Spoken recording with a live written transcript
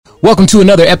Welcome to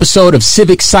another episode of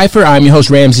Civic Cypher. I'm your host,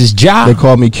 Ramses Ja. They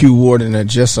call me Q Ward, and that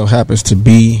just so happens to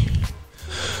be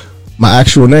my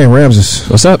actual name, Ramses.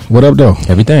 What's up? What up, though?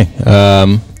 Everything.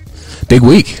 Big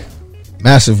week.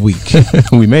 Massive week.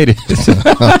 We made it.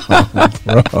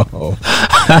 Bro.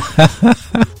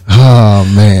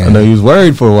 Oh, man. I know you was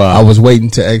worried for a while. I was waiting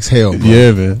to exhale, bro.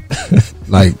 Yeah, man.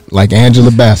 like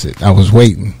Angela Bassett. I was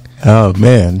waiting. Oh,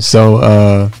 man.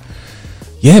 So,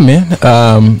 yeah,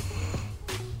 man.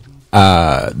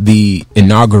 The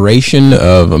inauguration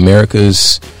of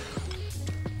America's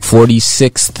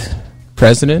 46th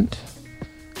president,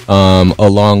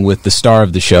 along with the star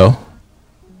of the show,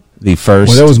 the first.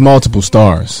 Well, there was multiple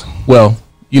stars. Well,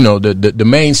 you know, the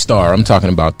main star. I'm talking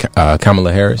about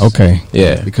Kamala Harris. Okay,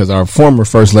 yeah, because our former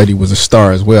first lady was a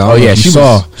star as well. Oh yeah, she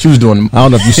was doing. I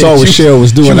don't know if you saw what Cheryl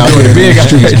was doing out there in the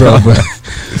streets, bro,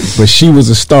 but she was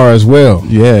a star as well.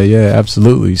 Yeah,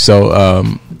 absolutely. So,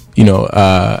 you know,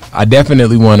 I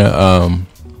definitely want to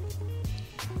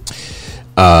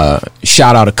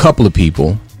shout out a couple of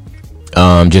people,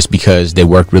 just because they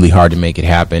worked really hard to make it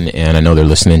happen, and I know they're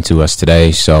listening to us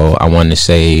today. So I wanted to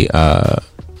say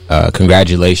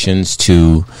congratulations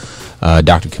to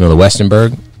Dr. Camilla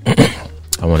Westenberg.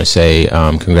 I want to say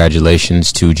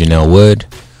congratulations to Janelle Wood.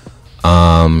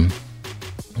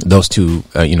 Those two,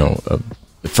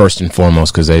 first and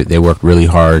foremost, because they worked really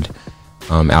hard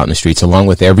out in the streets along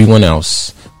with everyone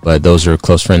else, but those are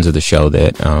close friends of the show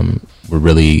that were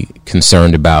really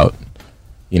concerned about,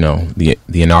 you know, the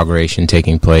inauguration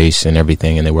taking place and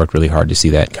everything, and they worked really hard to see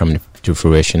that come to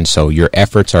fruition. So your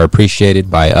efforts are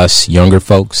appreciated by us younger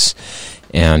folks,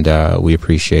 and we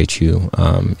appreciate you,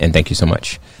 and thank you so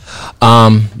much.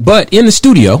 But in the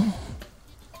studio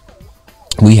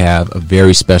we have a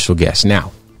very special guest.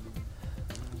 Now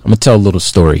I'm going to tell a little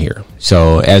story here.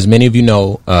 So, as many of you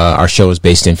know, our show is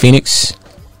based in Phoenix,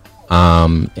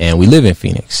 and we live in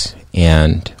Phoenix.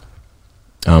 And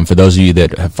for those of you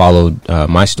that have followed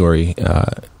my story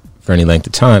for any length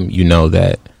of time, you know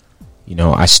that, you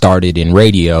know, I started in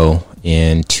radio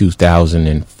in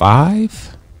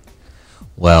 2005.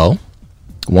 Well,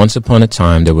 once upon a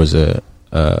time, there was a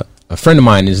friend of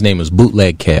mine. His name was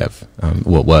Bootleg Kev.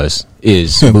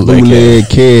 Is Bootleg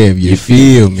Kev. You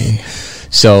feel me?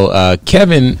 So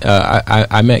Kevin,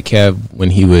 I met Kev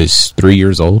when he was 3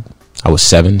 years old. I was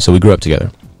 7, so we grew up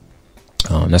together.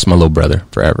 That's my little brother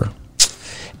forever.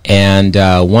 And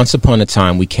once upon a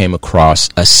time, we came across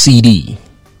a CD,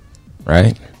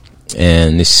 right?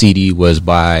 And this CD was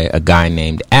by a guy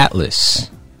named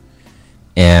Atlas.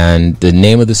 And the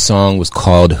name of the song was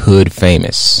called Hood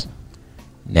Famous.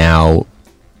 Now,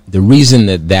 the reason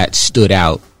that stood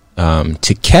out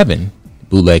to Kevin,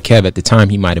 Bootleg Kev, at the time,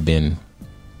 he might have been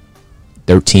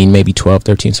 13, maybe 12,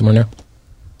 13, somewhere there.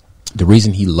 The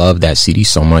reason he loved that CD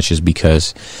so much is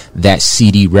because that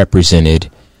CD represented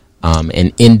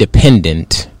an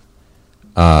independent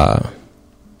album,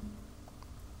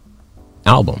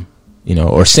 you know,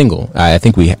 or single. I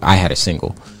think I had a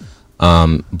single,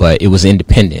 but it was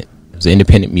independent. It was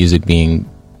independent music being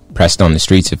pressed on the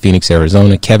streets of Phoenix,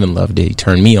 Arizona. Kevin loved it. He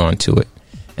turned me on to it,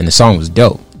 and the song was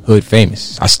dope. Hood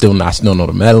Famous. I still know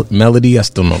the melody. I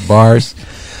still know bars.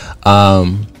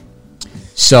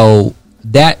 So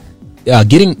that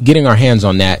getting our hands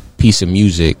on that piece of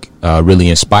music really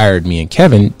inspired me and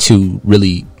Kevin to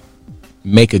really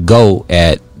make a go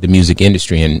at the music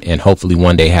industry and hopefully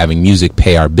one day having music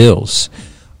pay our bills,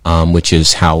 which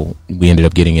is how we ended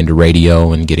up getting into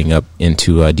radio and getting up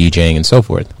into DJing and so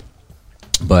forth.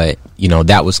 But, you know,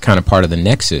 that was kind of part of the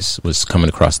nexus, was coming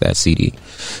across that CD.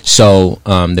 So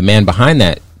the man behind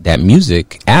that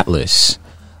music, Atlas,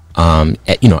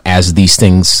 you know, as these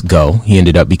things go, he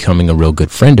ended up becoming a real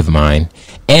good friend of mine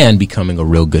and becoming a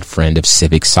real good friend of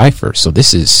Civic Cypher. So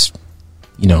this is,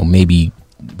 you know, maybe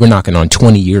we're knocking on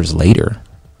 20 years later,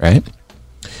 right?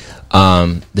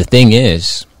 The thing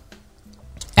is,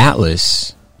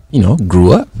 Atlas, you know,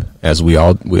 grew up, as we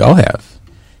all have.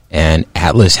 And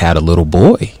Atlas had a little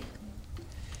boy.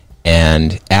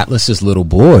 And Atlas's little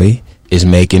boy is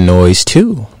making noise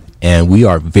too. And we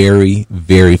are very,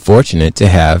 very fortunate to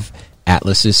have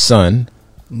Atlas's son.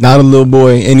 Not a little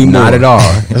boy anymore. Not at all.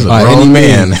 As a grown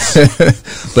man.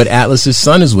 But Atlas's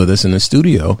son is with us in the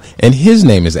studio, and his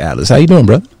name is Atlas. How you doing,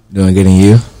 bro? Doing good, and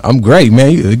you? I'm great,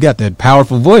 man. You got that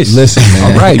powerful voice. Listen,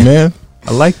 man. All right, man.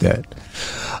 I like that.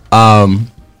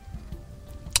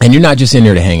 And you're not just in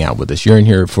here to hang out with us. You're in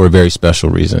here for a very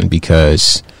special reason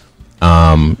because,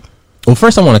 well,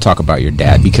 first I want to talk about your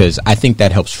dad because I think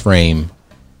that helps frame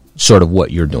sort of what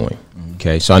you're doing.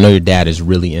 Okay, so I know your dad is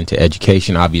really into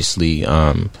education. Obviously, the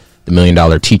 $1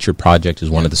 Million Teacher Project is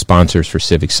one of the sponsors for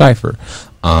Civic Cypher.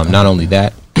 Not only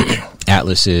that,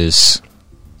 Atlas is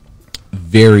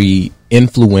very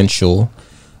influential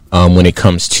when it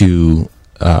comes to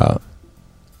the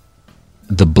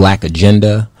Black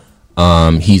agenda.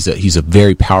 He's a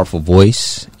very powerful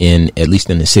voice at least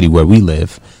in the city where we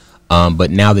live.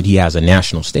 But now that he has a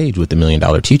national stage with the $1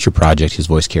 Million Teacher Project, his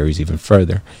voice carries even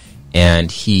further.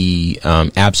 And he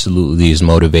absolutely is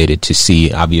motivated to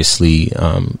see, obviously,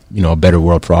 a better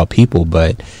world for all people.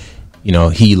 But,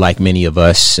 he, like many of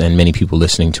us and many people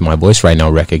listening to my voice right now,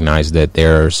 recognize that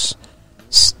there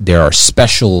are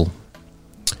special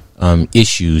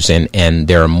issues and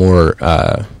there are more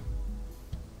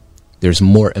there's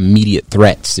more immediate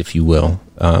threats, if you will,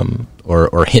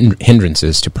 or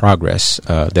hindrances to progress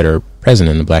that are present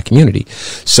in the Black community.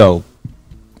 So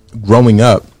growing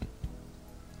up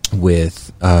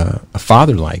with a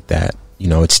father like that,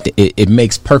 it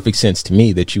makes perfect sense to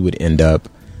me that you would end up,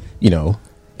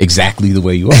 exactly the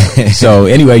way you are. So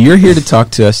anyway, you're here to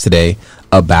talk to us today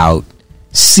about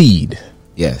SEED.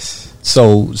 Yes.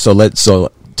 So let's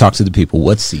talk to the people.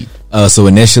 What's SEED? So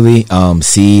initially,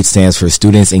 SEED stands for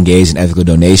Students Engaged in Ethical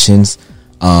Donations.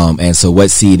 And so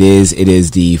what SEED is, it is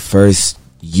the first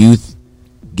youth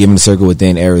giving circle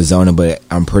within Arizona, but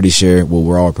I'm pretty sure,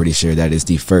 we're all pretty sure that it's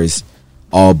the first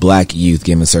all Black youth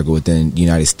giving circle within the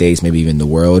United States, maybe even the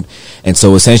world. And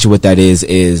so essentially what that is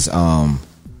it's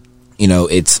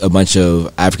a bunch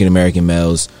of African American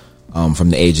males from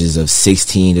the ages of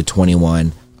 16 to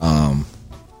 21,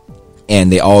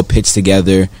 and they all pitch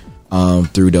together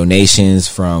through donations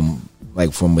from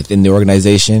within the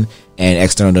organization and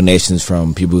external donations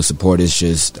from people who support us,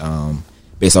 just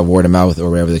based off word of mouth or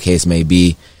whatever the case may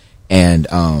be. And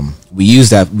we use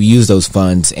those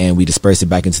funds and we disperse it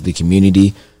back into the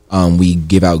community. We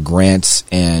give out grants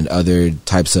and other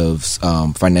types of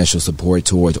financial support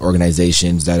towards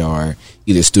organizations that are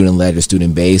either student-led or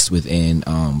student-based within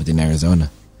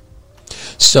Arizona.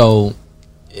 So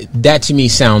that to me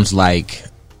sounds like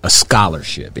a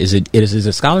scholarship. Is it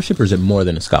a scholarship or is it more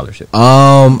than a scholarship?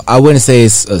 I wouldn't say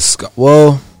it's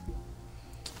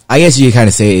I guess you could kind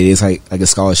of say it is like a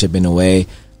scholarship in a way.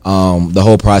 The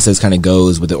whole process kind of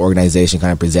goes with the organization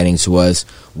kind of presenting to us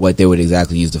what they would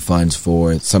exactly use the funds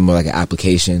for, somewhat like an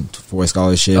application for a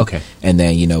scholarship. Okay. And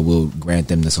then, we'll grant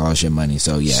them the scholarship money.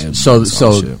 So yeah. So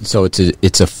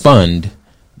it's a fund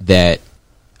that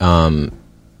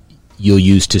you'll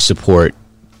use to support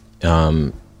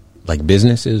like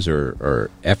businesses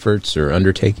or efforts or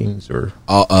undertakings or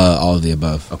all of the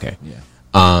above. Okay. Yeah.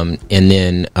 And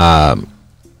then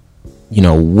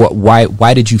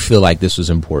why did you feel like this was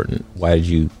important? Why did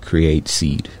you create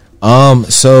SEED?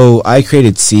 So I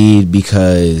created SEED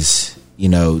because,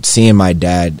 seeing my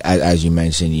dad, as you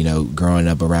mentioned, growing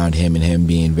up around him and him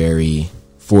being very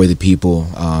for the people,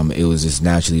 it was just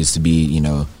naturally just to be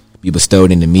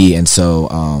bestowed into me. And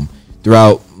so,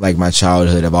 throughout like my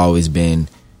childhood, I've always been,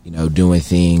 doing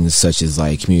things such as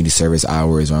like community service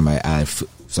hours, where I'm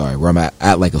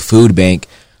at like a food bank,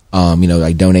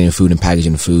 like donating food and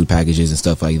packaging food packages and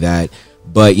stuff like that.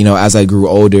 But, as I grew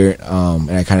older,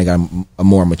 and I kind of got a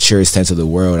more mature sense of the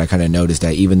world, I kind of noticed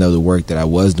that even though the work that I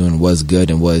was doing was good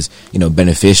and was,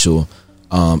 beneficial,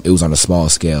 it was on a small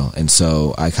scale. And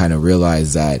so I kind of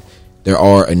realized that there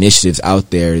are initiatives out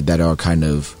there that are kind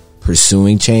of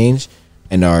pursuing change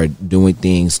and are doing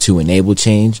things to enable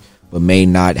change, but may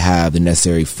not have the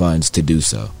necessary funds to do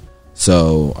so.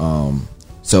 So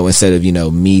instead of,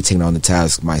 me taking on the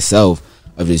task myself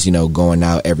of just, going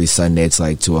out every Sunday, it's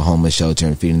like to a homeless shelter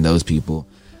and feeding those people,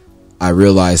 I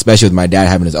realized, especially with my dad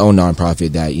having his own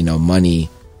nonprofit, that, money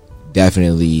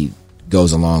definitely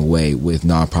goes a long way with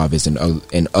nonprofits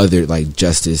and other like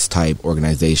justice type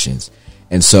organizations.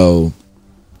 And so,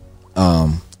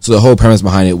 so the whole premise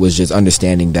behind it was just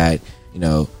understanding that,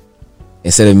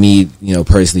 instead of me,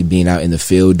 personally being out in the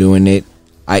field doing it,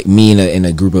 me and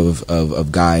a group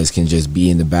of guys can just be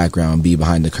in the background, be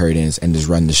behind the curtains, and just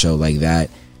run the show like that,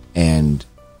 and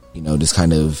just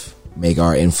kind of make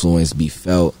our influence be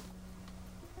felt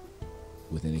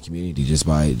within the community just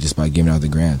by giving out the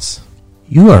grants.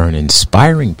 You are an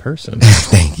inspiring person.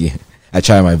 Thank you. I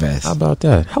try my best. How about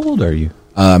that? How old are you?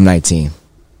 I'm 19.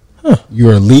 Huh. You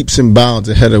are leaps and bounds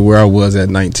ahead of where I was at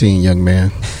 19, young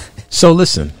man. So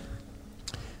listen.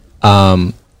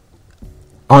 On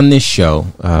this show,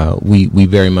 we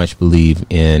very much believe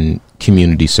in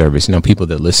community service. Now, people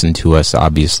that listen to us,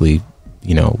 obviously,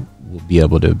 will be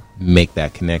able to make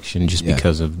that connection just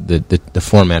because of the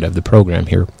format of the program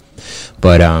here.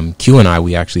 But Q and I,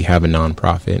 we actually have a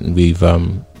nonprofit, and we've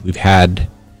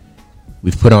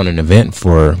put on an event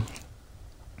for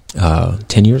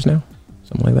 10 years now,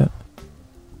 something like that.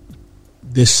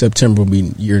 This September will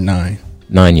be year 9.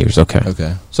 9 years. Okay.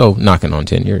 Okay. So knocking on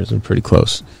 10 years. We're pretty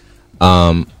close.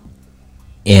 And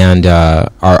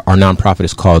our nonprofit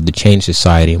is called the Change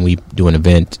Society, and we do an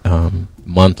event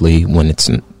monthly when it's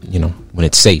when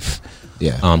it's safe.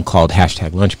 Yeah. Called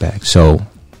 #Lunchbag. So,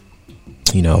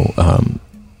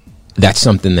 that's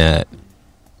something that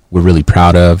we're really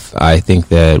proud of. I think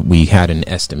that we had an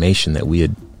estimation that we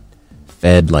had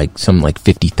fed like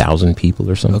 50,000 people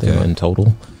or something in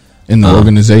total. In the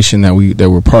organization that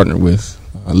we're partnered with,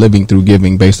 Living Through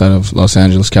Giving, based out of Los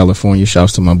Angeles, California.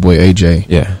 Shouts to my boy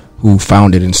AJ, who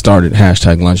founded and started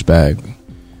 #Lunchbag.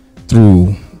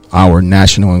 Through our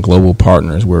national and global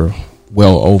partners, we're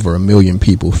well over 1 million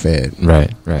people fed.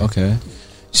 Right. Okay.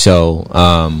 So,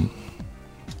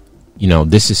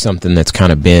 this is something that's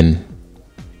kind of been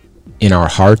in our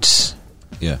hearts.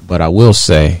 Yeah. But I will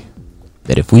say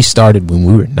that if we started when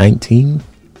we were 19,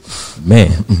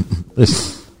 man,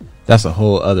 listen, that's a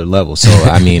whole other level. So,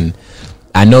 I mean,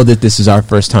 I know that this is our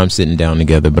first time sitting down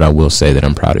together, but I will say that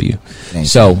I'm proud of you.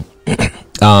 So,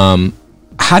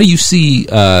 how do you see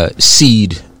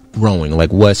Seed growing?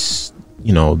 Like, what's,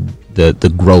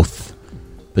 the growth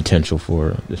potential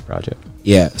for this project?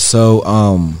 Yeah. So,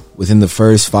 within the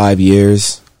first 5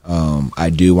 years, I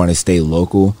do want to stay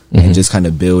local and just kind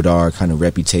of build our kind of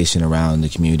reputation around the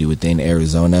community within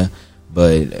Arizona.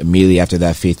 But immediately after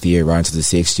that 5th year, right into the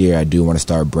 6th year, I do want to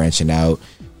start branching out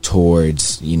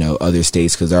towards, other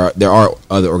states, because there are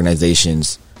other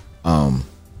organizations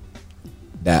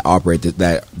that operate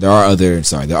there are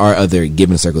other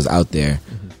giving circles out there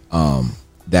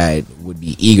that would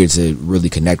be eager to really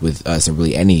connect with us and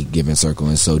really any given circle.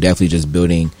 And so definitely just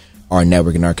building our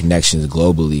network and our connections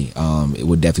globally, it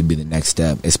would definitely be the next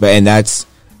step. And that's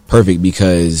perfect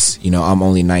because, I'm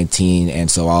only 19, and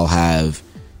so I'll have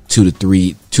 2 to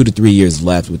 3 years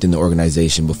left within the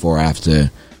organization before I have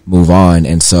to move on.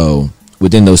 And so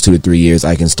within those 2 to 3 years,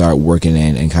 I can start working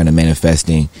and kind of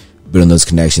manifesting, building those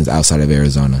connections outside of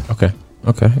Arizona. Okay.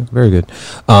 Very good.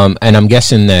 And I'm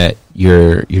guessing that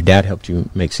your dad helped you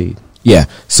make Seed. Yeah.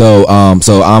 So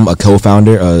I'm a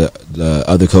co-founder. The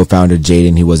other co-founder,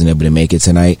 Jaden, he wasn't able to make it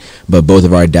tonight, but both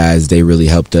of our dads, they really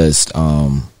helped us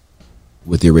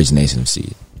with the origination of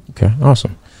Seed. Okay.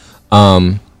 Awesome.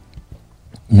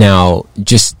 Now,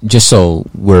 just so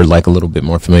we're like a little bit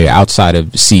more familiar, outside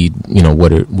of Seed, what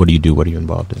do you do? What are you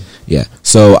involved in? Yeah.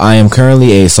 So I am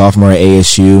currently a sophomore at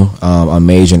ASU. I'm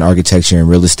majoring in architecture and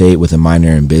real estate with a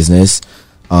minor in business.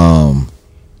 Go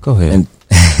ahead.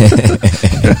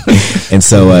 And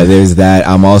so there's that.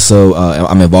 I'm also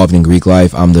I'm involved in Greek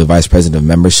life. I'm the vice president of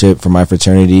membership for my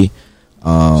fraternity.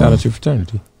 Shout out to your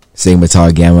fraternity. Sigma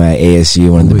Tau Gamma at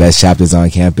ASU, one of the best chapters on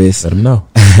campus. Let them know.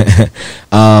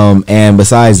 And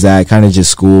besides that, kind of just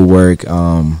schoolwork.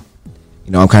 I'm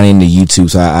kind of into YouTube,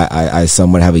 so I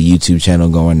somewhat have a YouTube channel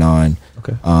going on.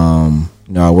 Okay.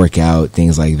 I work out,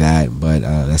 things like that, but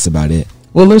that's about it.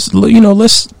 Well, let's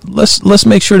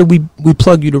make sure that we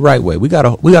plug you the right way. We got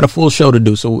a full show to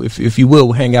do, so if you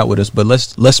will, hang out with us. But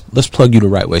let's plug you the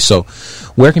right way. So,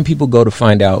 where can people go to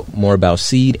find out more about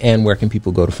Seed, and where can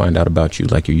people go to find out about you,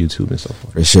 like your YouTube and so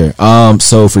forth? For sure.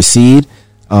 So for Seed,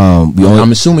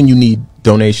 I'm assuming you need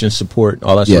donation support,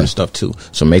 all that sort of stuff too.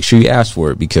 So make sure you ask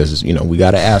for it, because we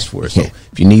got to ask for it. So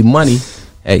if you need money,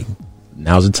 hey,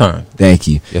 now's the time. Thank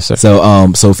you. Yes, sir.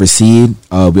 So for Seed,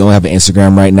 we only have an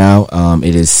Instagram right now.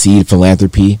 It is Seed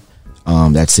Philanthropy.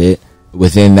 That's it.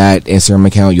 Within that Instagram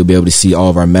account, you'll be able to see all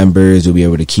of our members. You'll be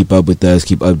able to keep up with us,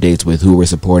 keep updates with who we're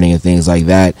supporting and things like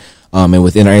that. And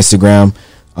within our Instagram,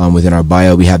 within our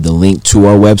bio, we have the link to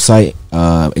our website.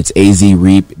 It's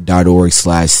azreap.org/seed.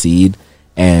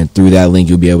 And through that link,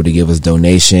 you'll be able to give us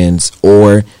donations,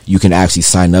 or you can actually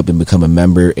sign up and become a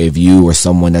member if you or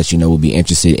someone that will be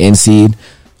interested in Seed.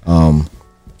 And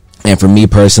for me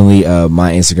personally,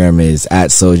 my Instagram is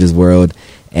 @SoldiersWorld,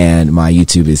 and my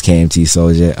YouTube is KMT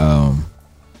Soldier.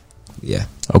 Yeah.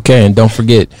 Okay, and don't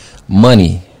forget,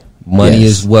 money. Money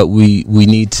is what we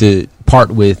need to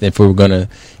part with if we're going to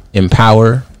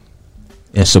empower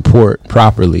and support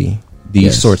properly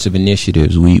these sorts of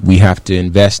initiatives. We have to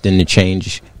invest in the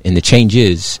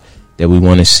changes that we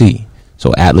want to see.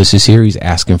 So Atlas is here. He's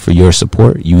asking for your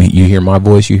support. You hear my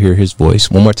voice. You hear his voice.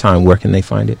 One more time, where can they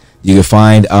find it? You can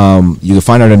find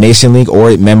our donation link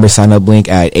or member sign up link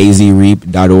at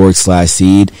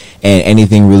azreap.org/seed. And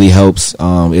anything really helps. It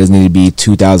doesn't need to be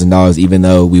 $2,000, even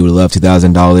though we would love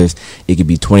 $2,000. It could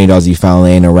be $20 you found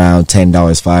laying around,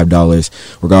 $10, $5.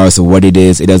 Regardless of what it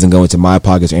is, it doesn't go into my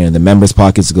pockets or any of the members'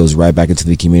 pockets. It goes right back into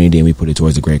the community, and we put it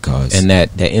towards a great cause. And that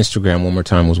Instagram, one more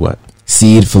time, was what?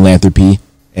 Seed Philanthropy.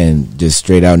 And just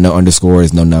straight out, no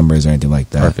underscores, no numbers or anything like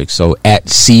that. Perfect. So at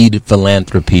Seed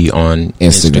Philanthropy on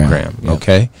Instagram. Yep.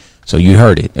 Okay. So you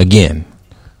heard it again.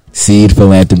 Seed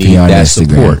Philanthropy on that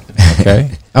Instagram. Support,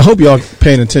 okay. I hope y'all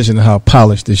paying attention to how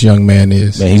polished this young man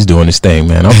is. Man, he's doing his thing,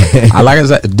 man. I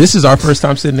said, this is our first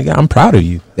time sitting together. I'm proud of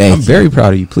you. I'm very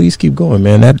proud of you. Please keep going,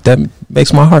 man. That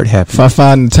makes my heart happy. If I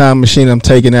find the time machine, I'm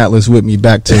taking Atlas with me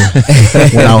back to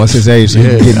when I was his age. So we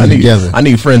can get together. I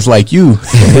need friends like you.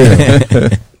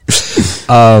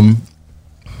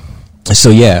 So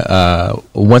yeah,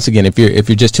 once again, if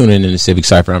you're just tuning in to Civic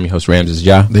Cypher, I'm your host Ramses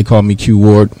Ja. They call me Q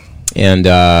Ward. And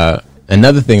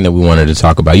another thing that we wanted to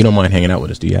talk about, you don't mind hanging out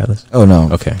with us, do you, Atlas? Oh no.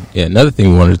 Okay. Yeah, another thing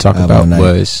we wanted to talk about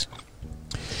was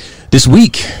this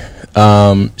week. So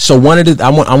I want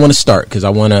to start because I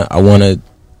want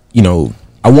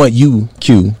you,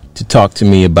 Q, to talk to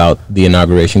me about the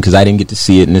inauguration because I didn't get to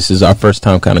see it, and this is our first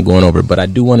time kind of going over it. But I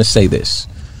do want to say this.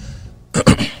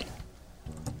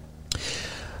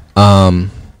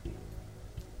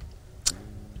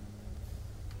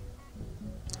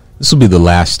 This will be the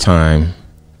last time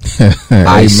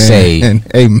I say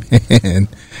amen.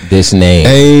 This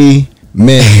name.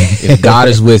 Amen. If God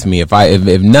is with me,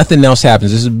 if nothing else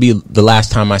happens, this will be the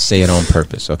last time I say it on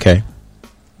purpose, okay?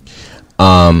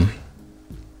 I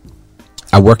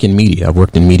work in media. I've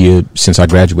worked in media since I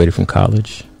graduated from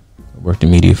college. I've worked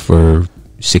in media for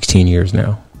 16 years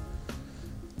now.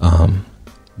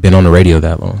 Been on the radio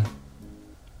that long.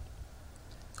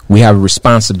 We have a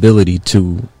responsibility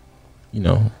to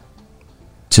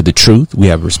the truth. We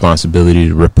have a responsibility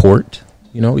to report,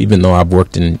 even though I've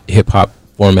worked in hip hop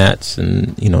formats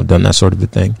and, done that sort of a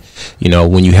thing.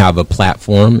 When you have a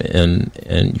platform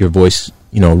and your voice,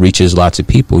 reaches lots of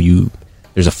people,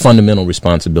 there's a fundamental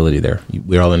responsibility there.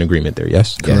 We're all in agreement there.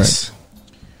 Yes. Yes.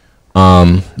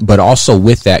 But also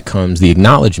with that comes the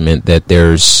acknowledgement that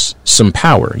there's some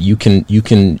power. You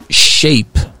can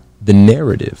shape the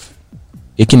narrative.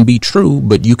 It can be true,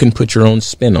 but you can put your own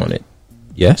spin on it.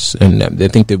 Yes, and I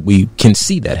think that we can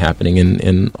see that happening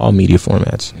in all media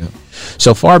formats. Yeah.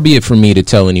 So far be it from me to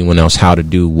tell anyone else how to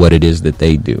do what it is that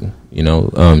they do.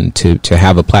 To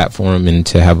have a platform and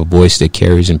to have a voice that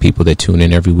carries and people that tune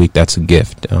in every week, that's a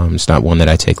gift. It's not one that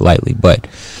I take lightly. But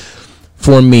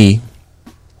for me,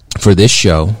 for this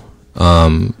show,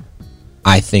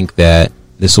 I think that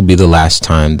this will be the last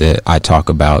time that I talk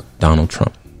about Donald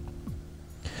Trump.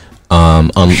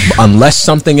 Unless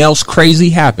something else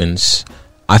crazy happens,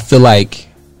 I feel like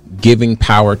giving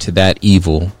power to that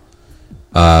evil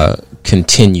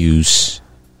continues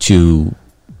to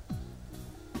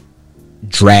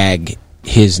drag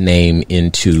his name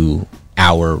into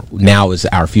now is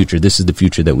our future. This is the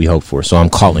future that we hope for. So I'm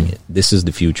calling it. This is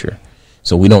the future.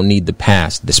 So we don't need the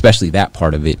past, especially that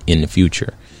part of it, in the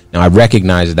future. Now, I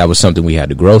recognize that was something we had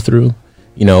to grow through,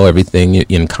 everything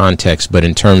in context. But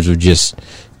in terms of just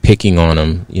picking on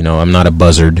him, I'm not a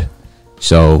buzzard.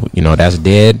 So, that's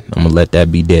dead. I'm going to let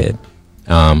that be dead.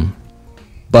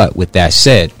 But with that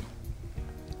said,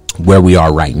 where we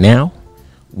are right now,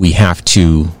 we have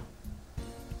to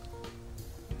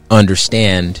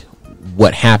understand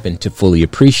what happened to fully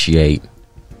appreciate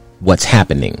what's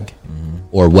happening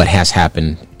or what has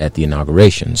happened at the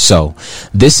inauguration. So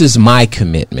this is my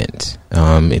commitment.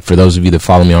 For those of you that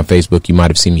follow me on Facebook, you might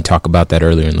have seen me talk about that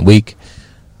earlier in the week,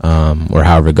 or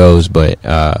however it goes. But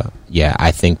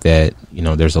I think that,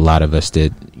 there's a lot of us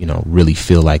that, really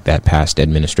feel like that past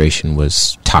administration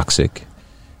was toxic.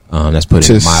 That's put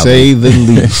it mildly. To say the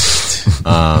least.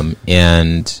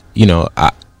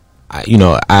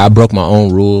 I broke my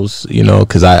own rules,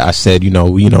 because I said,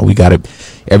 we got to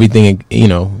everything,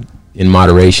 in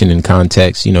moderation and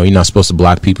context. You're not supposed to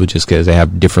block people just because they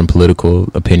have different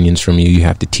political opinions from you. You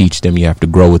have to teach them. You have to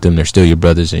grow with them. They're still your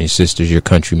brothers and your sisters, your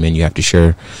countrymen. You have to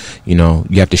share, you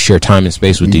have to share time and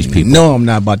space with these people. No, I'm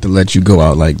not about to let you go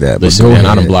out like that. Listen, man,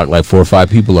 I done blocked like 4 or 5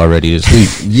 people already this week.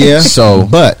 Yeah.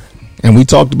 And we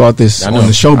talked about this on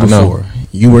the show before.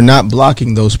 You were not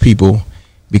blocking those people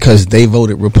because they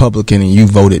voted Republican and you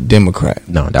voted Democrat.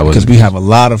 No, that was because we have a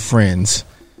lot of friends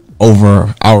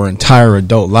over our entire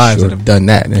adult lives that have done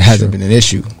that, and it hasn't been an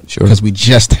issue because we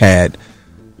just had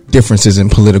differences in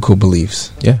political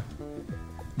beliefs. Yeah,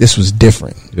 this was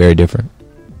different, very different.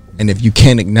 And if you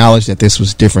can't acknowledge that this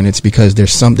was different, it's because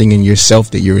there's something in yourself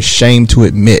that you're ashamed to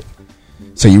admit,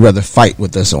 so you rather fight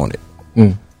with us on it.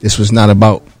 This was not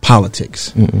about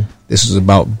politics. This was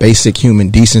about basic human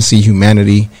decency,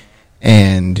 humanity,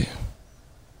 and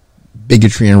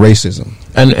bigotry and racism.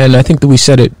 And I think that we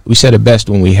said it best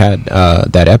when we had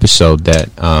that episode that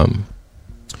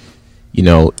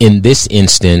in this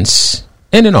instance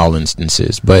and in all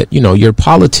instances, but your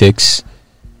politics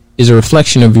is a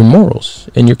reflection of your morals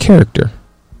and your character,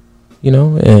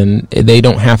 and they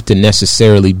don't have to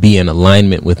necessarily be in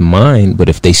alignment with mine, but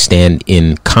if they stand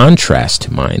in contrast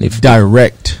to mine, if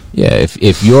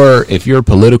your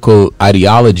political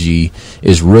ideology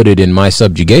is rooted in my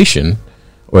subjugation,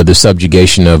 or the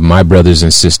subjugation of my brothers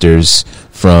and sisters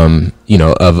from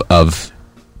of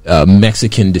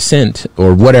Mexican descent,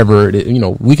 or whatever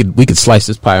we could slice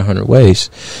this pie 100 ways,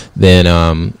 then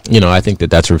I think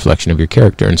that's a reflection of your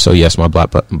character. And so yes, my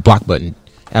block button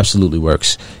absolutely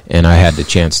works, and I had the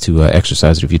chance to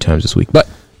exercise it a few times this week. But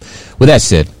with that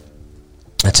said,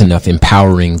 that's enough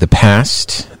empowering the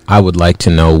past. I would like to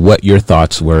know what your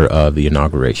thoughts were of the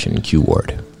inauguration, Q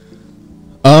Ward.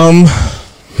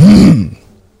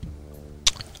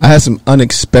 I had some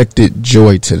unexpected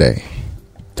joy today.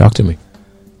 Talk to me.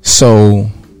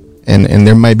 So, and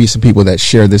there might be some people that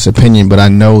share this opinion, but I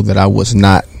know that I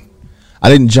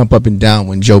didn't jump up and down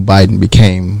when Joe Biden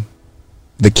became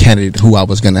the candidate who I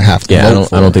was going to have to vote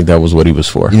for. I don't think that was what he was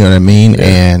for. You know what I mean? Yeah.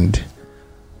 And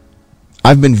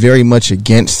I've been very much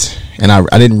against, and I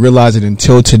didn't realize it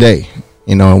until today,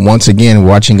 once again,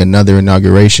 watching another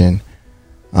inauguration,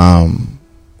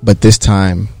 but this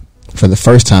time, for the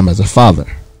first time as a father,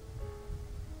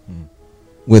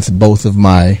 with both of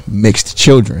my mixed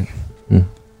children.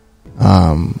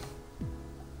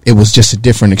 It was just a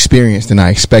different experience than I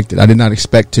expected. I did not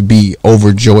expect to be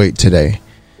overjoyed today,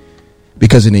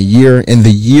 because in the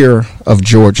year of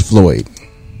George Floyd,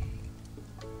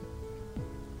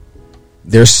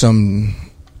 there's some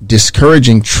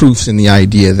discouraging truths in the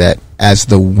idea that as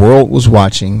the world was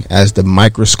watching, as the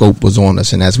microscope was on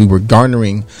us, and as we were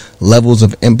garnering levels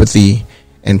of empathy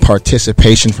and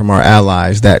participation from our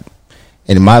allies that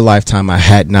in my lifetime I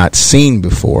had not seen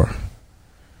before,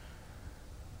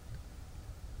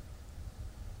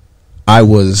 I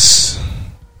was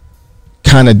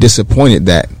kind of disappointed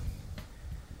that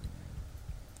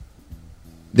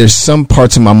there's some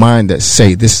parts of my mind that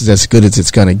say this is as good as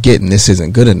it's going to get, and this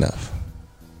isn't good enough.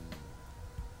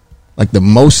 Like, the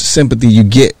most sympathy you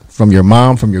get from your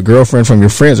mom, from your girlfriend, from your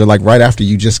friends are like right after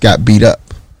you just got beat up.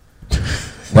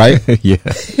 Right? Yeah.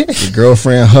 Your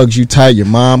girlfriend hugs you tight. Your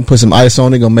mom puts some ice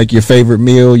on it, gonna make your favorite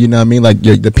meal. You know what I mean? Like,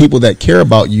 the people that care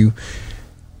about you.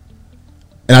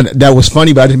 And that was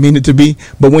funny, but I didn't mean it to be.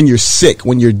 But when you're sick,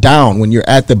 when you're down, when you're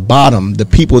at the bottom, the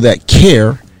people that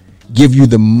care give you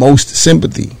the most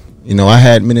sympathy. I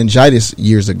had meningitis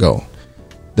years ago.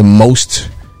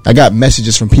 I got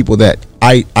messages from people that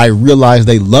I realized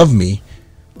they love me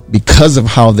because of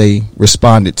how they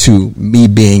responded to me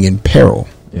being in peril.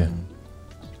 Yeah.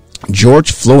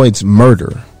 George Floyd's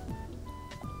murder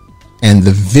and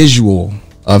the visual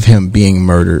of him being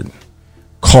murdered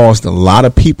caused a lot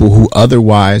of people who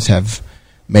otherwise have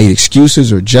made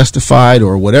excuses or justified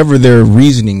or whatever their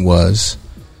reasoning was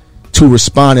to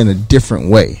respond in a different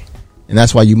way. And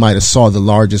that's why you might have saw the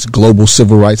largest global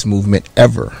civil rights movement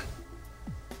ever.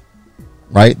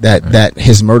 Right? That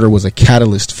his murder was a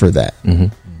catalyst for that. Mm-hmm.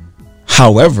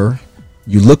 However,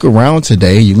 you look around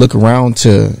today, you look around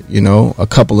to, a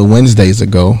couple of Wednesdays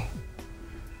ago,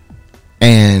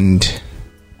 and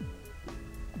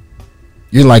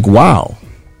you're like, wow.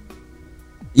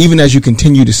 Even as you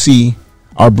continue to see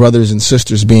our brothers and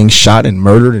sisters being shot and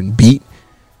murdered and beat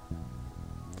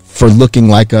for looking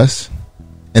like us,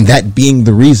 and that being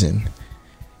the reason,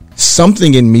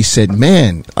 something in me said,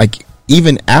 man, like,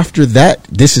 even after that,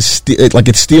 this is still like,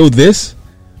 it's still this,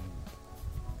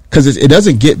 because it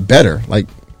doesn't get better. Like,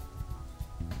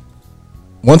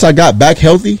 once I got back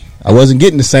healthy, I wasn't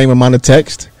getting the same amount of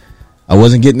text. I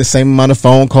wasn't getting the same amount of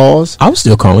phone calls. I was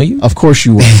still calling you. Of course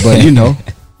you were, but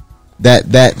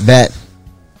that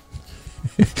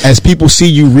as people see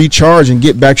you recharge and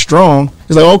get back strong,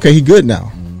 it's like, okay, he good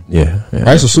now. Yeah.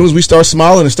 Right. So as soon as we start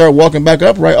smiling and start walking back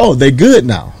up, right? Oh, they good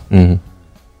now. Mm-hmm.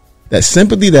 That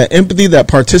sympathy, that empathy, that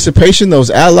participation, those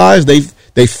allies, they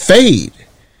fade.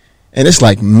 And it's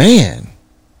like, man,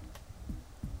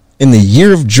 in the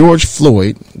year of George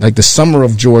Floyd, like the summer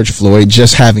of George Floyd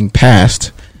just having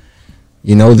passed,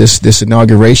 this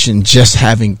inauguration just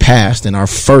having passed, and our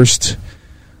first,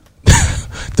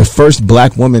 the first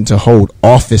black woman to hold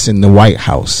office in the White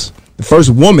House. The first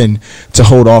woman to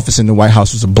hold office in the White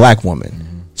House was a black woman.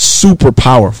 Mm-hmm. Super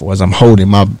powerful. As I'm holding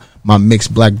my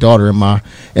mixed black daughter in my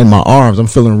arms, I'm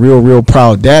feeling real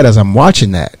proud dad as I'm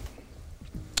watching that.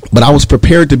 But I was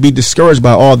prepared to be discouraged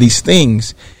by all these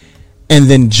things. And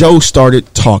then Joe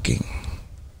started talking.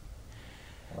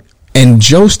 And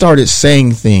Joe started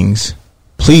saying things.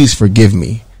 Please forgive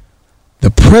me. The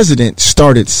president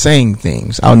started saying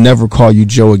things. I'll never call you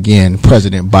Joe again,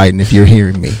 President Biden, if you're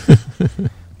hearing me.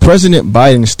 President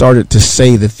Biden started to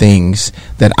say the things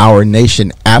that our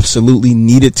nation absolutely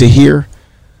needed to hear,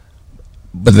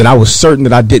 but that I was certain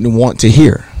that I didn't want to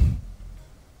hear.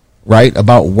 Right?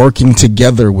 About working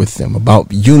together with them,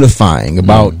 about unifying,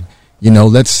 about,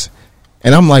 let's,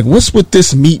 and I'm like, what's with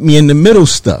this meet me in the middle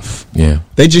stuff? Yeah.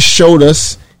 They just showed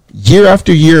us year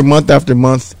after year, month after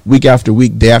month, week after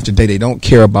week, day after day. They don't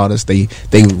care about us. They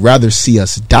rather see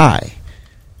us die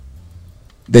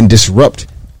than disrupt,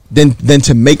 than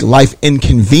to make life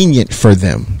inconvenient for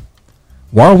them.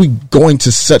 Why are we going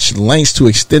to such lengths to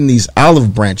extend these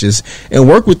olive branches and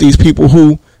work with these people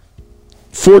who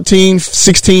 14,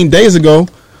 16 days ago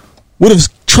would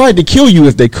have tried to kill you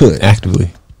if they could? Actively.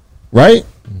 Right?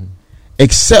 Mm-hmm.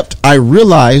 Except I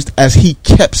realized as he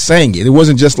kept saying it, it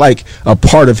wasn't just like a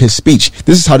part of his speech.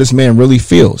 This is how this man really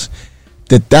feels.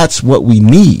 That's what we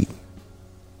need.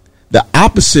 The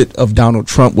opposite of Donald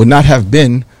Trump would not have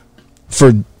been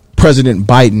for President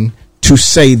Biden to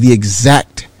say the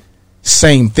exact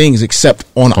same things, except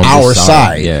on our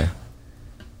side. Yeah.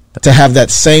 To have that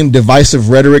same divisive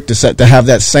rhetoric, to have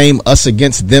that same us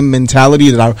against them mentality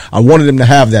that I wanted him to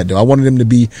have that, though. I wanted him to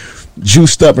be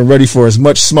juiced up and ready for as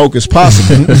much smoke as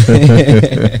possible.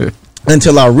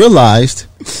 Until I realized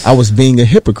I was being a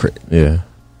hypocrite. Yeah.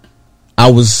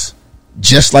 I was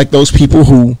just like those people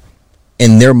who,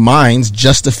 in their minds,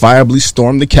 justifiably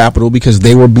stormed the Capitol because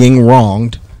they were being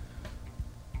wronged.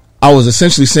 I was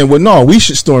essentially saying, well, no, we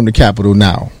should storm the Capitol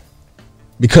now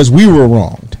because we were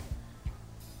wronged.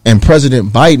 And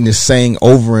President Biden is saying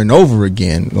over and over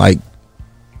again, like,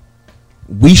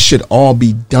 we should all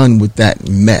be done with that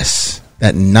mess,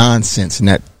 that nonsense, and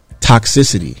that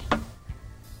toxicity,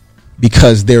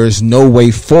 because there is no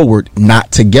way forward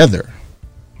not together.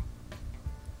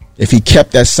 If he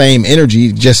kept that same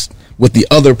energy just with the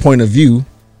other point of view,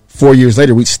 4 years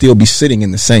later, we'd still be sitting in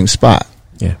the same spot.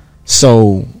 Yeah.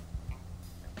 So,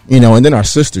 and then our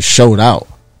sisters showed out.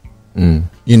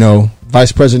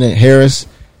 Vice President Harris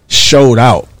showed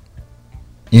out.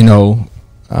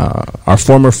 Our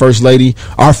former first lady,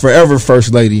 our forever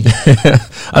first lady,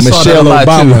 Michelle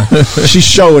Obama, she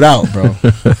showed out, bro.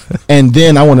 And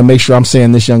then I want to make sure I'm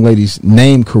saying this young lady's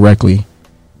name correctly,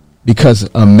 because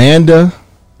Amanda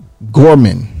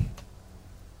Gorman,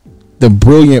 the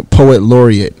brilliant poet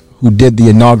laureate who did the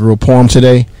inaugural poem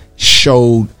today,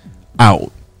 showed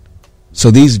out. So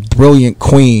these brilliant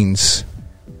queens,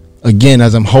 again,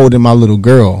 as I'm holding my little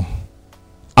girl,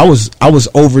 I was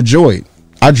overjoyed.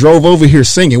 I drove over here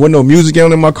singing. Wasn't no music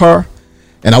on in my car,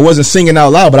 and I wasn't singing out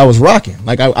loud, but I was rocking.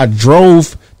 Like I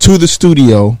drove to the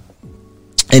studio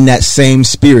in that same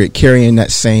spirit, carrying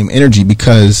that same energy,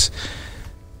 because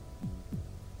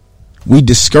we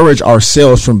discourage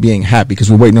ourselves from being happy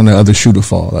because we're waiting on the other shoe to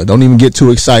fall. Like, don't even get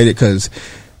too excited, because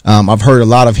I've heard a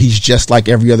lot of he's just like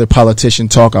every other politician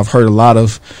talk. I've heard a lot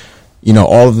of,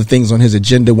 all of the things on his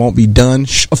agenda won't be done.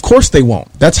 Of course they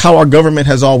won't. That's how our government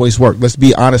has always worked. Let's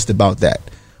be honest about that.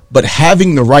 But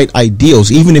having the right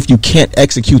ideals, even if you can't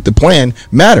execute the plan,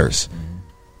 matters.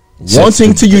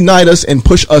 Wanting to unite us and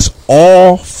push us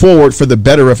all forward for the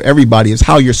better of everybody is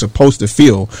how you're supposed to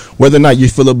feel, whether or not you're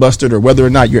filibustered or whether or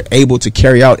not you're able to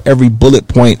carry out every bullet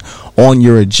point on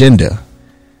your agenda.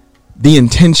 The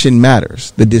intention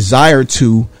matters. The desire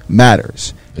to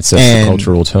matters. It sets the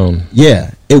cultural tone.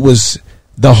 Yeah,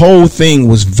 the whole thing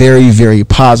was very, very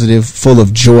positive, full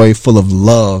of joy, full of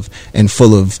love, and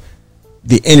full of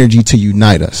the energy to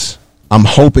unite us. I'm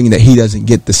hoping that he doesn't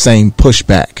get the same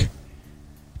pushback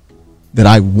that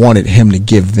I wanted him to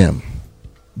give them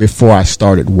before I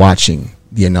started watching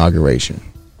the inauguration.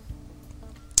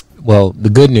 Well, the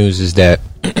good news is that,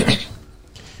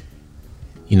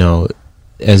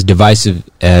 as divisive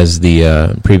as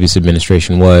the previous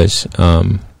administration was,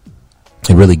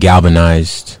 it really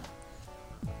galvanized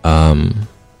a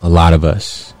lot of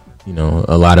us.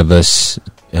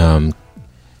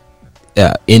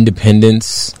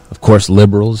 Independents, of course,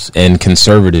 liberals, and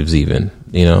conservatives even.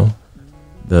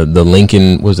 The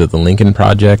Lincoln, was it the Lincoln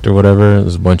Project or whatever? There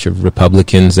was a bunch of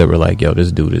Republicans that were like, yo,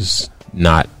 this dude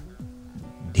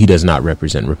he does not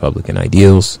represent Republican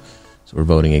ideals, so we're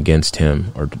voting against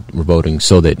him, or we're voting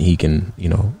so that he can,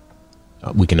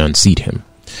 we can unseat him.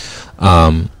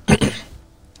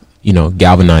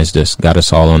 Galvanized us, got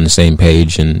us all on the same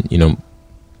page, and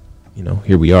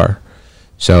here we are.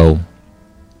 So,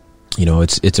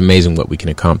 it's amazing what we can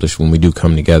accomplish when we do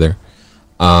come together.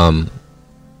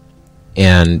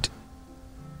 And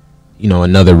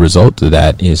another result of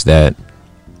that is that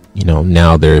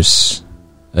now there's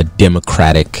a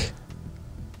Democratic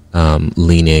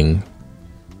leaning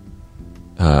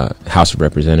House of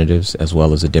Representatives, as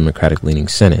well as a Democratic leaning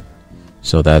Senate.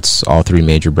 So that's all three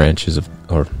major branches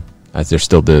or they're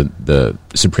still the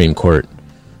Supreme Court.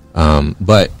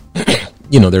 But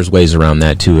there's ways around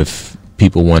that too if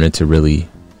people wanted to really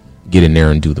get in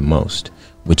there and do the most,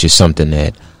 which is something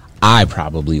that I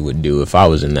probably would do if I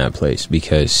was in that place,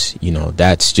 because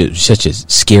that's just such a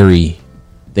scary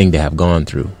thing to have gone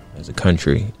through as a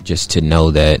country, just to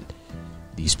know that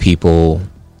these people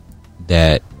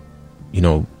that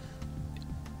a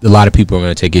lot of people are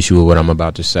going to take issue with what I'm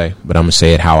about to say, but I'm going to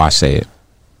say it how I say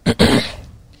it.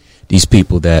 These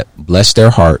people that bless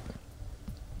their heart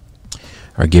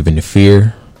are given to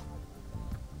fear.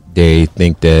 They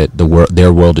think that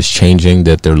their world is changing,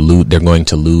 that they're going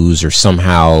to lose, or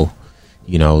somehow,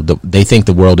 they think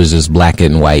the world is as black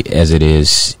and white as it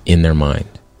is in their mind.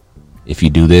 If you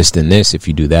do this, then this. If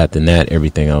you do that, then that.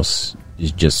 Everything else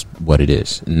is just what it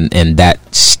is, and that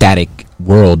static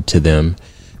world to them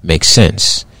makes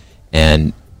sense.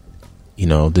 And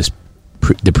the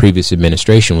previous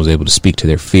administration was able to speak to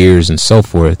their fears and so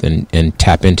forth, and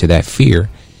tap into that fear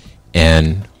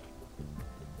and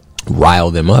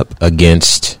rile them up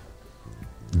against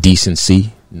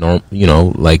decency,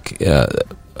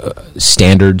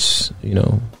 standards,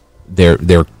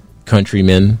 their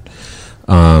countrymen,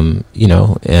 and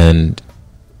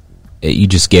you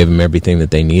just gave them everything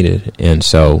that they needed. And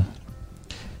so,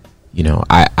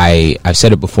 I've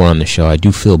said it before on the show, I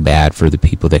do feel bad for the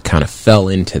people that kind of fell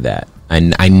into that.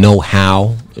 I know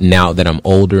how, now that I'm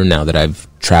older, now that I've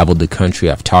traveled the country,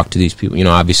 I've talked to these people,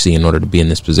 obviously in order to be in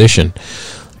this position,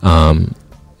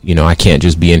 I can't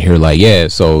just be in here like, yeah,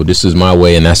 so this is my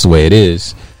way and that's the way it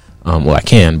is. Well, I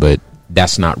can, but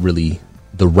that's not really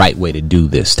the right way to do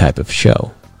this type of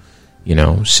show,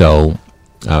 so,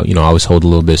 I always hold a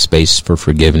little bit of space for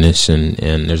forgiveness, and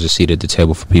there's a seat at the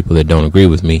table for people that don't agree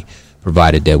with me,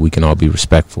 provided that we can all be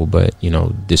respectful. But,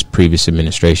 this previous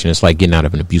administration, it's like getting out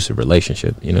of an abusive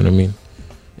relationship. You know what I mean?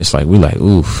 It's like, we're like,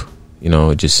 oof,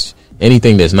 just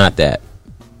anything that's not that.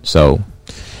 So,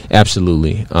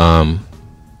 absolutely. And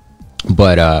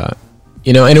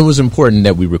it was important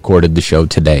that we recorded the show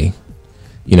today.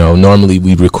 Normally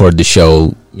we'd record the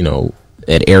show,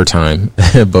 at airtime,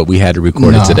 but we had to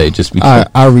record it today just because.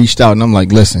 I reached out and I'm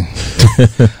like, listen,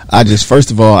 first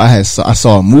of all, I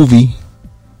saw a movie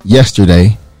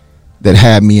yesterday that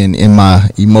had me in my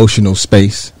emotional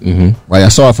space. Mm-hmm. Right, I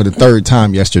saw it for the third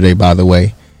time yesterday, by the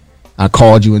way. I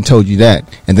called you and told you that,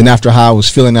 and then after how I was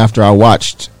feeling after I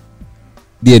watched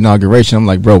the inauguration, I'm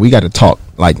like, bro, we got to talk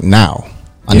like now.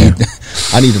 I need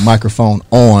the microphone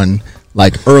on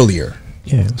like earlier.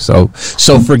 Yeah. So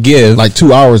forgive, like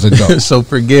 2 hours ago. So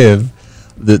forgive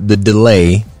the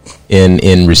delay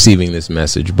in receiving this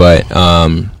message, but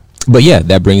yeah,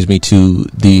 that brings me to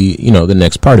the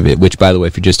next part of it, which, by the way,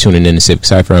 if you're just tuning in to Civic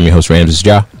Cypher, I'm your host, Ramses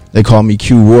Ja. They call me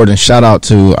Q Ward, and shout out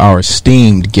to our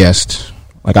esteemed guest.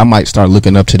 Like, I might start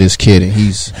looking up to this kid, and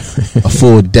he's a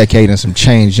full decade and some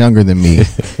change younger than me.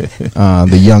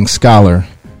 The young scholar,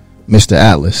 Mr.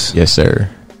 Atlas. Yes, sir.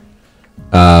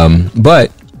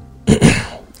 But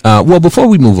well, before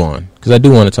we move on, because I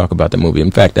do want to talk about the movie. In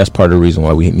fact, that's part of the reason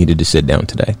why we needed to sit down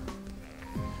today.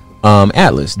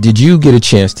 Atlas, did you get a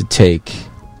chance to take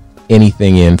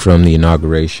anything in from the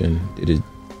inauguration? Did it,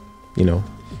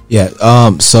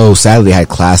 Yeah. So sadly, I had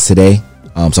class today,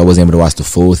 so I wasn't able to watch the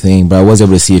full thing, but I was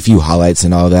able to see a few highlights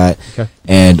and all that. Okay.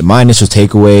 And my initial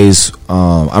takeaways,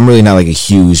 I'm really not like a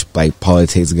huge like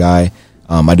politics guy.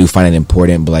 I do find it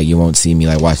important, but like you won't see me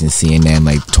like watching CNN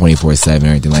like 24/7 or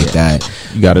anything like that.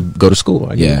 You got to go to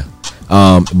school. Yeah.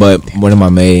 But one of my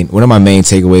main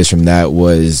takeaways from that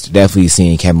was definitely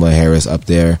seeing Kamala Harris up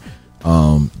there.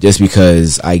 Just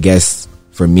because I guess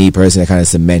for me personally, I kind of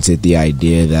cemented the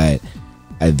idea that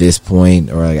at this point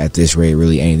or like at this rate,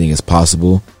 really anything is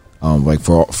possible. Like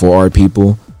for our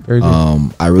people. Very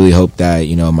good. I really hope that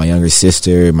my younger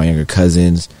sister, my younger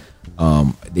cousins,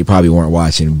 they probably weren't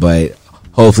watching, but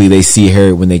hopefully they see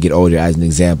her when they get older as an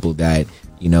example that,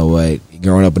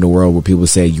 growing up in a world where people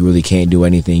say you really can't do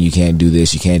anything, you can't do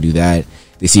this, you can't do that.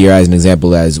 They see her as an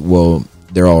example as, well,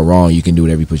 they're all wrong. You can do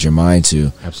whatever you put your mind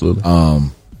to. Absolutely.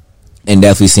 And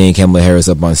definitely seeing Kamala Harris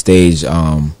up on stage,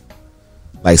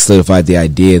 like solidified the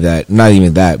idea that, not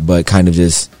even that, but kind of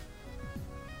just,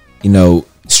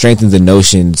 strengthens the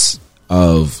notions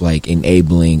of like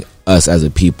enabling us as a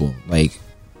people. Like,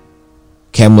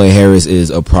 Kamala Harris is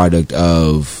a product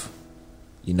of,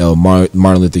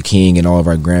 Martin Luther King and all of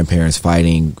our grandparents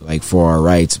fighting like for our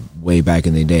rights way back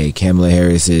in the day. Kamala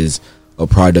Harris is a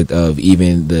product of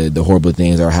even the horrible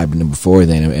things that are happening before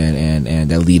then and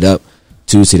that lead up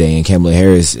to today. And Kamala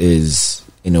Harris is,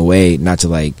 in a way, not to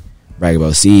like brag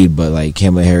about Seed, but like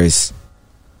Kamala Harris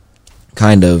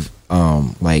kind of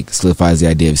like solidifies the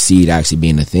idea of Seed actually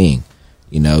being a thing.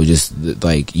 just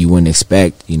like you wouldn't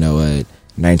expect, a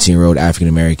 19-year-old African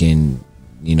American,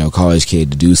 college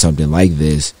kid to do something like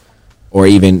this, or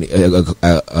even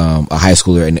a high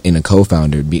schooler and a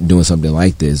co-founder doing something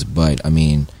like this. But I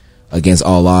mean, against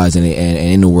all odds, and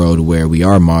in a world where we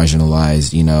are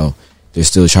marginalized, they're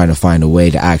still trying to find a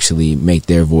way to actually make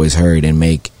their voice heard and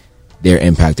make their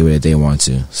impact the way that they want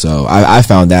to. So I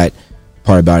found that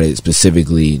part about it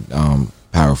specifically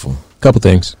powerful. Couple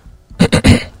things.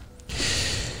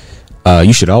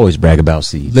 You should always brag about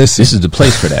Seed. Listen, this is the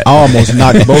place for that. I almost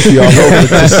knocked both of y'all over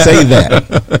to say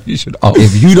that. You should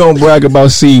if you don't brag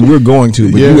about Seed, we're going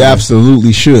to, but you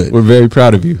absolutely should. We're very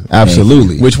proud of you.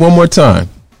 Absolutely. Which, one more time,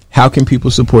 how can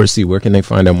people support Seed? Where can they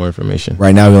find out more information?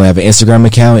 Right now, we only have an Instagram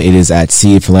account. It is at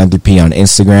Seed Philanthropy on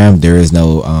Instagram. There is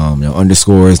no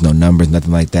underscores, no numbers,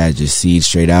 nothing like that. Just Seed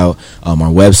straight out. Our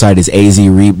website is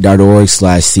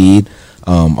azreap.org/seed.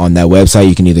 On that website,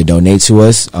 you can either donate to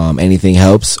us, anything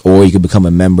helps, or you can become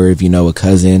a member if you know a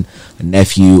cousin, a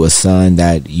nephew, a son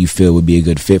that you feel would be a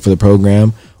good fit for the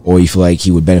program, or you feel like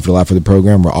he would benefit a lot for the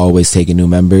program. We're always taking new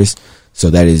members. So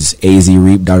that is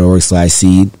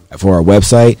azreap.org/seed for our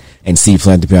website, and Seed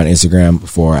Philanthropy on Instagram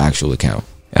for our actual account.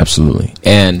 Absolutely.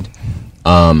 And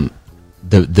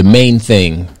the main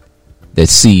thing that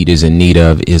Seed is in need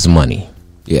of is money.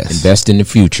 Yes. Invest in the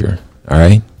future. All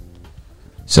right.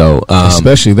 So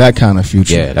especially that kind of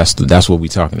future. Yeah, that's what we're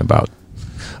talking about.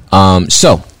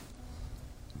 So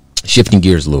shifting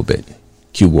gears a little bit.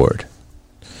 Q Ward,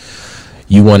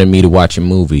 you wanted me to watch a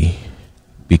movie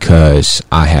because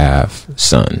I have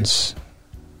sons.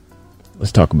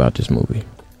 Let's talk about this movie.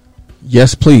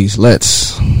 Yes, please.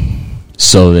 Let's.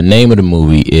 So the name of the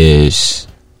movie is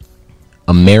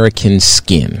American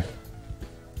Skin.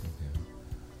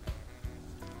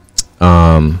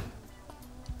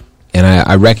 And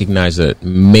I recognize that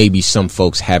maybe some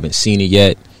folks haven't seen it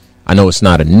yet. I know it's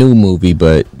not a new movie,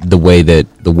 but the way that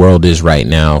the world is right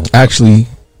now. Actually,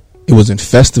 it was in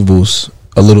festivals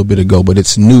a little bit ago, but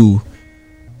it's new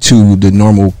to the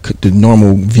normal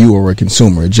viewer or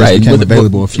consumer. It just became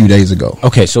available a few days ago.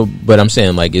 Okay, so but I'm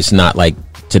saying like it's not like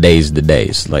today's the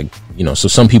days, like so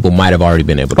some people might have already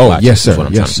been able to watch. Yes, it. sir.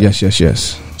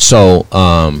 Yes. So,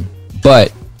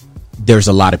 but there's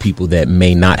a lot of people that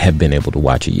may not have been able to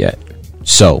watch it yet.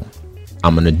 So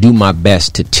I'm going to do my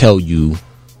best to tell you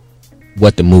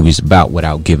what the movie's about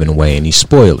without giving away any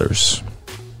spoilers.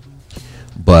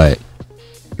 But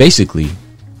basically,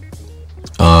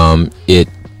 it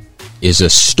is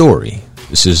a story.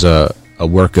 This is a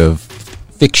work of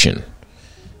fiction.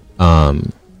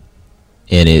 And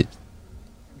it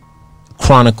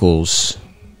chronicles,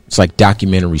 it's like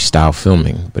documentary style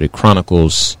filming, but it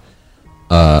chronicles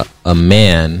a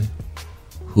man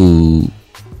who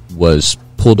was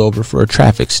pulled over for a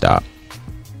traffic stop.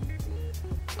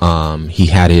 He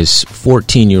had his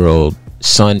 14-year-old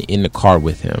son in the car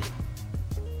with him.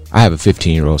 I have a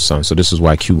 15-year-old son, so this is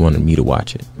why Q wanted me to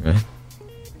watch it, right?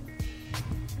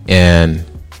 And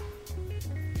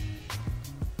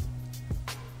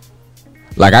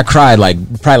like I cried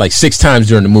probably 6 times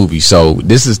during the movie. So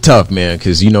this is tough, man,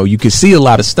 because you can see a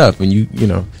lot of stuff,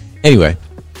 and anyway.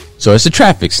 So it's a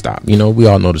traffic stop. We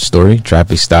all know the story.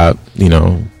 Traffic stop, you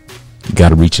got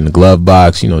to reach in the glove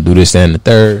box, do this, that, and the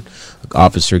third. The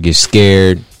officer gets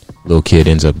scared. Little kid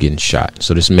ends up getting shot.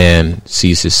 So this man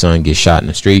sees his son get shot in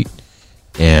the street,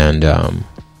 and,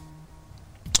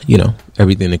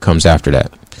 everything that comes after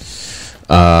that.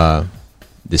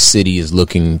 The city is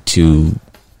looking to,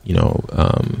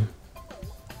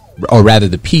 or rather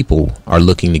the people are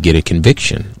looking to get a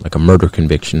conviction, like a murder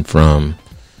conviction from,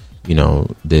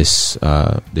 this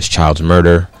child's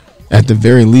murder. At the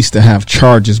very least, to have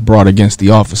charges brought against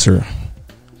the officer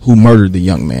who murdered the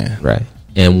young man. Right.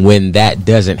 And when that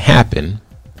doesn't happen,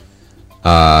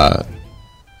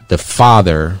 the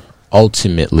father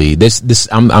ultimately,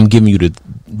 I'm giving you the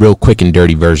real quick and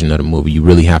dirty version of the movie. You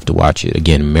really have to watch it.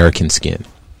 Again, American Skin.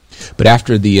 But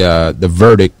after the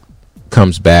verdict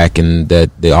comes back and that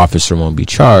the officer won't be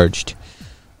charged,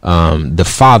 the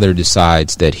father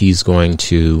decides that he's going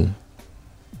to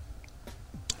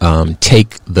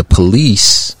take the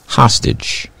police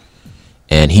hostage,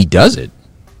 and he does it.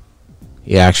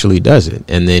 He actually does it,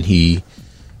 and then he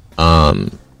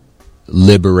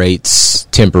liberates,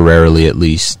 temporarily at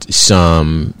least,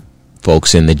 some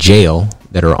folks in the jail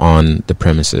that are on the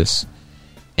premises,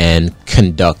 and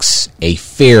conducts a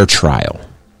fair trial.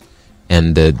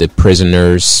 And the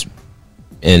prisoners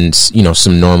and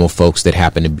some normal folks that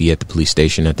happen to be at the police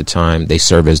station at the time, they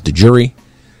serve as the jury.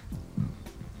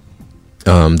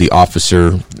 The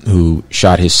officer who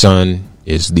shot his son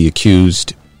is the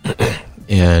accused,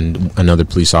 and another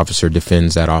police officer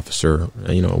defends that officer,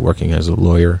 working as a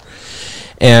lawyer.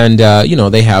 And,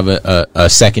 they have a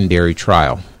secondary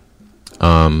trial.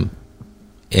 And,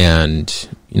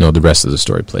 the rest of the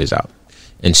story plays out.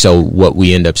 And so what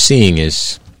we end up seeing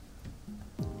is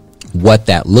what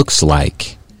that looks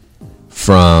like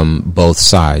from both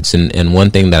sides. And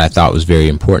one thing that I thought was very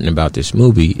important about this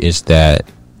movie is that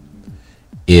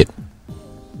it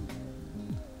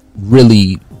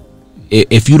really,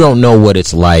 if you don't know what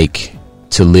it's like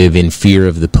to live in fear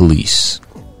of the police,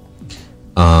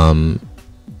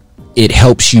 it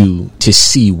helps you to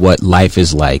see what life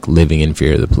is like living in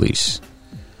fear of the police.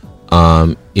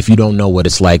 If you don't know what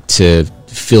it's like to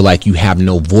feel like you have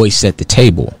no voice at the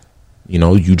table,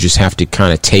 you just have to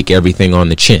kind of take everything on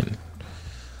the chin.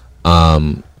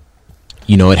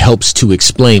 It helps to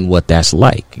explain what that's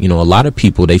like. A lot of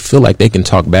people, they feel like they can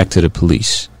talk back to the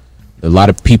police. A lot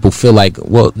of people feel like,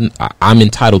 well, I'm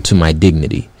entitled to my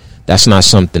dignity. That's not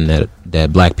something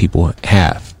that black people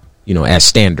have, as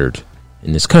standard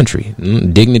in this country.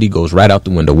 Dignity goes right out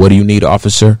the window. What do you need,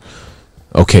 officer?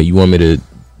 Okay, you want me to,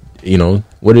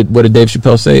 what did Dave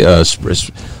Chappelle say?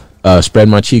 Spread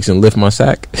my cheeks and lift my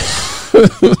sack.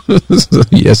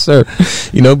 Yes, sir.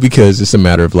 Because it's a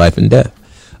matter of life and death.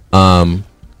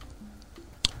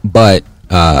 But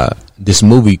this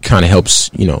movie kind of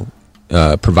helps,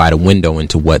 provide a window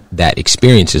into what that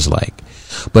experience is like.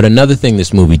 But another thing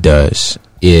this movie does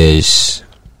is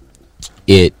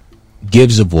it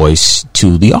gives a voice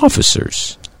to the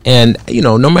officers. And,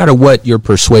 no matter what your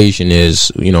persuasion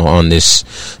is, on this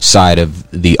side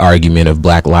of the argument of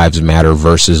Black Lives Matter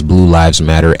versus Blue Lives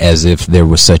Matter, as if there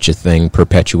was such a thing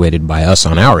perpetuated by us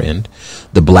on our end,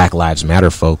 the Black Lives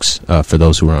Matter folks, for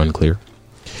those who are unclear,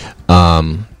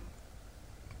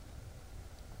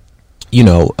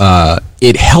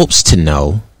 it helps to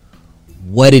know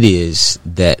what it is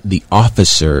that the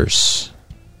officers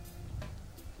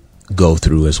go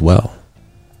through as well.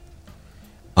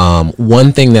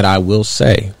 One thing that I will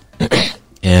say,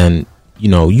 and you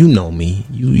know me,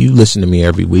 you listen to me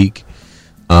every week,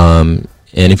 and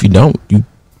if you don't, you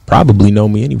probably know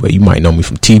me anyway. You might know me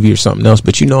from TV or something else,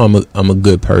 but I'm a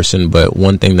good person. But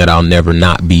one thing that I'll never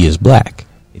not be is black.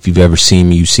 If you've ever seen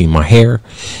me, you've seen my hair,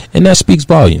 and that speaks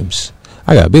volumes.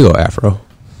 I got a big old afro,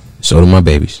 so do my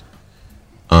babies,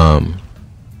 and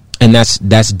that's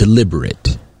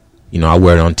deliberate. I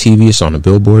wear it on TV, it's on the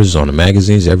billboards, it's on the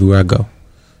magazines, everywhere I go.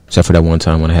 Except for that one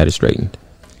time when I had it straightened.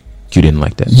 You didn't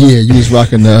like that. Yeah, you was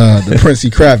rocking the Princey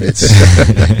Kravitz.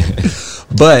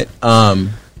 But,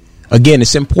 again,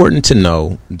 it's important to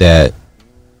know that,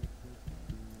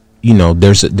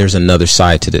 there's another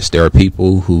side to this. There are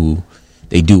people who,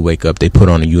 they do wake up, they put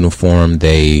on a uniform,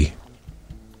 they,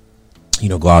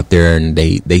 go out there and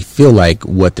they feel like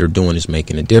what they're doing is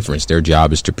making a difference. Their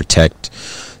job is to protect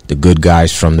the good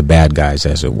guys from the bad guys,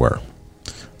 as it were.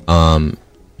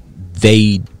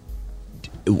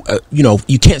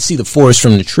 You can't see the forest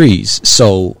from the trees,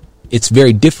 so it's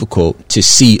very difficult to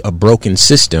see a broken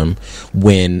system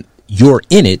when you're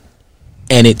in it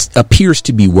and it appears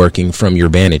to be working from your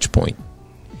vantage point.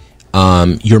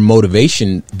 Your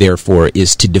motivation, therefore,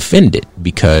 is to defend it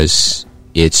because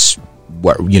it's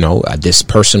this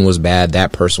person was bad,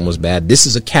 that person was bad. This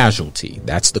is a casualty.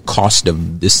 That's the cost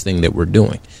of this thing that we're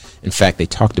doing. In fact, they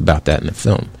talked about that in the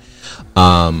film.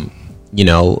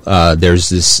 There's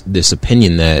this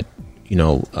opinion that,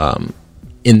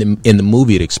 in the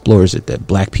movie it explores it, that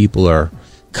black people are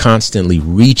constantly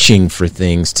reaching for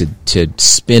things to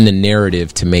spin a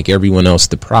narrative to make everyone else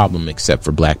the problem except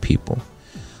for black people.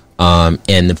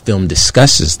 And the film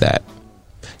discusses that,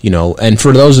 and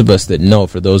for those of us that know,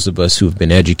 for those of us who have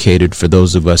been educated, for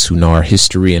those of us who know our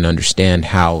history and understand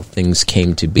how things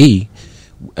came to be,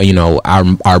 we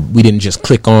didn't just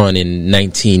click on in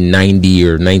 1990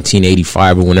 or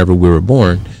 1985 or whenever we were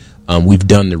born. We've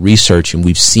done the research and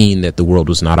we've seen that the world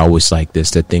was not always like this,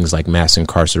 that things like mass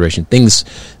incarceration, things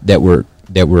that were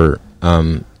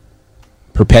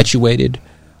perpetuated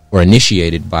or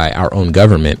initiated by our own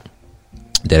government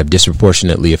that have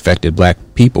disproportionately affected black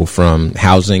people, from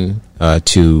housing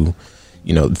to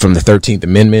from the 13th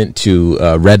Amendment to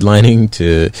redlining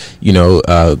to,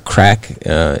 crack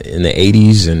in the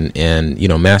 80s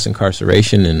and mass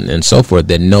incarceration and so forth,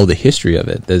 that know the history of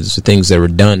it. There's things that were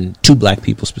done to black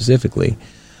people specifically.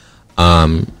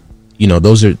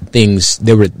 Those are things,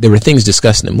 there were things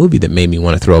discussed in the movie that made me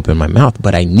want to throw up in my mouth,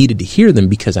 but I needed to hear them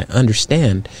because I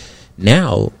understand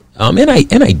now, and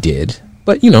I did,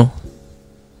 but,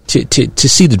 to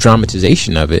see the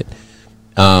dramatization of it,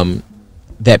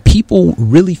 that people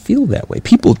really feel that way.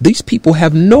 These people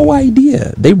have no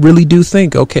idea. They really do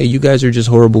think, okay, you guys are just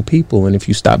horrible people, and if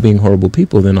you stop being horrible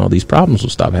people, then all these problems will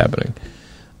stop happening.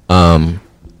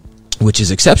 Which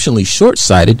is exceptionally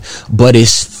short-sighted, but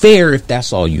it's fair if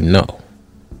that's all you know.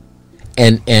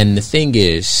 And the thing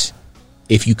is,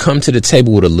 if you come to the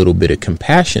table with a little bit of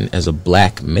compassion as a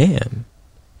black man,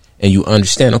 and you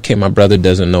understand, okay, my brother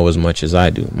doesn't know as much as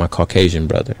I do. My Caucasian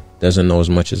brother doesn't know as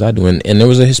much as I do. And there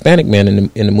was a Hispanic man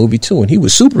in the movie too, and he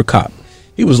was super cop.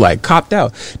 He was like copped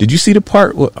out. Did you see the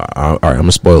part? All right, I'm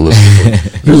gonna spoil this.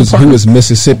 He was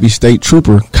Mississippi State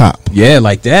Trooper cop. Yeah,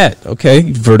 like that.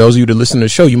 Okay, for those of you that listen to the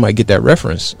show, you might get that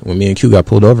reference when me and Q got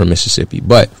pulled over in Mississippi.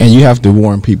 And you have to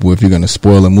warn people if you're gonna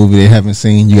spoil a movie they haven't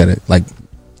seen. You gotta like.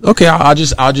 Okay, I'll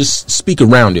just speak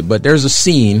around it. But there's a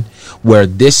scene where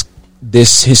this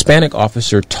Hispanic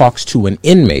officer talks to an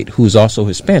inmate who's also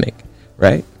Hispanic,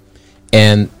 right?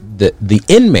 And the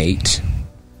inmate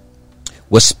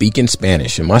was speaking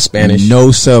Spanish, and my Spanish,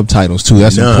 no subtitles too.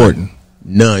 That's important.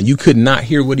 None. You could not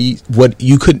hear what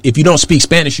you could. If you don't speak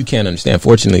Spanish, you can't understand.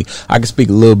 Fortunately, I can speak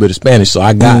a little bit of Spanish, so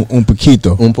I got un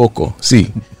poquito, un poco.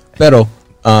 Sí, pero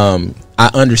I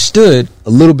understood a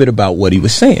little bit about what he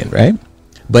was saying, right?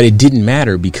 But it didn't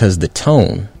matter because the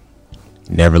tone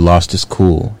never lost his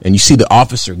cool. And you see the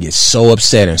officer get so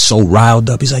upset and so riled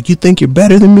up. He's like, "You think you're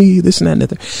better than me?" This and that and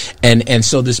that. And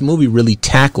so this movie really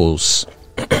tackles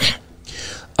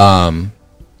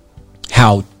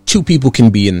how two people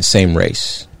can be in the same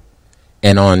race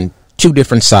and on two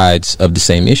different sides of the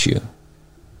same issue,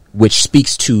 which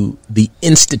speaks to the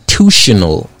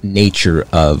institutional nature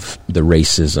of the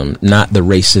racism, not the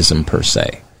racism per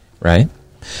se, right?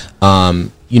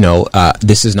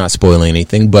 This is not spoiling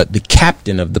anything, but the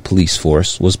captain of the police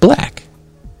force was black.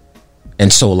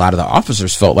 And so a lot of the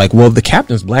officers felt like, well, the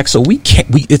captain's black, so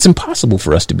it's impossible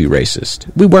for us to be racist.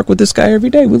 We work with this guy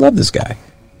every day. We love this guy.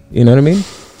 You know what I mean?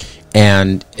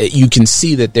 And you can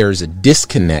see that there's a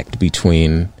disconnect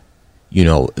between,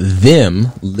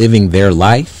 them living their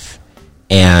life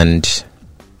and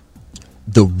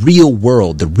the real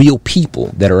world, the real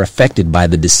people that are affected by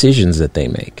the decisions that they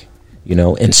make,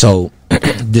 And so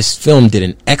this film did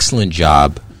an excellent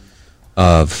job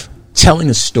of telling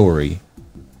a story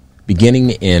beginning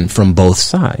to end from both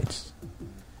sides.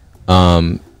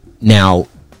 Now,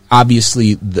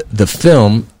 obviously, the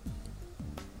film,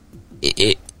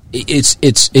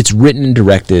 it's written and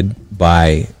directed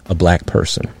by a black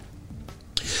person,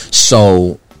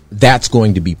 so that's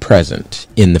going to be present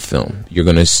in the film. You're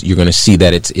gonna see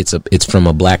that it's from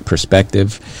a black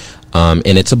perspective,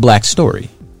 and it's a black story.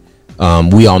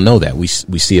 We all know that. We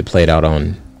see it played out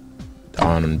on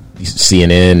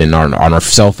CNN and on our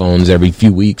cell phones every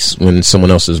few weeks when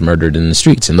someone else is murdered in the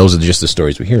streets, and those are just the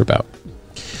stories we hear about.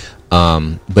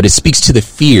 But it speaks to the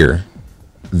fear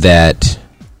that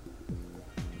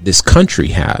this country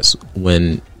has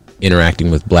when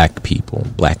interacting with black people,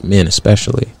 black men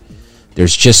especially.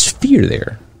 There's just fear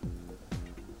there,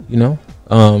 and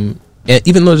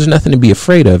even though there's nothing to be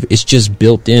afraid of, it's just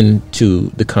built into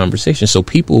the conversation. So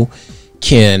people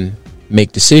can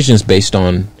make decisions based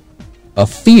on a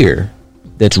fear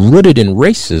that's rooted in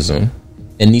racism,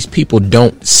 and these people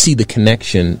don't see the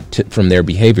connection from their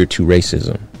behavior to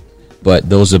racism. But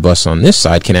those of us on this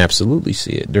side can absolutely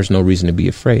see it. There's no reason to be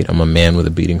afraid. I'm a man with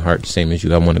a beating heart, same as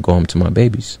you. I want to go home to my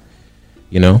babies,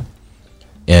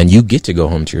 and you get to go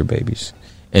home to your babies.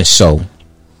 And so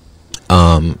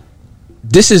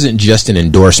this isn't just an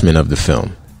endorsement of the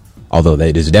film, although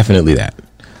it is definitely that.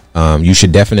 You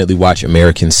should definitely watch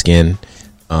American Skin.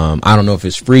 I don't know if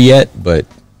it's free yet, but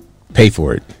pay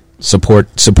for it.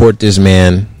 Support this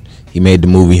man. He made the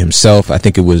movie himself. I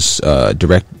think it was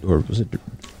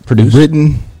produced?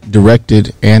 Written,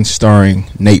 directed, and starring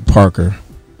Nate Parker.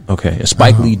 Okay, and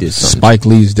Spike Lee did something. Spike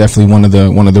Lee is definitely one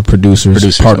of the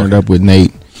producers partnered up with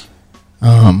Nate.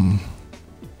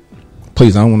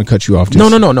 Please, I don't want to cut you off.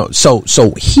 No.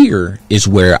 So here is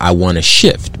where I want to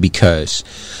shift, because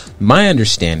my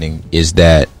understanding is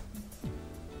that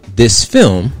this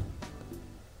film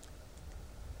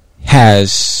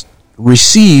has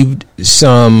received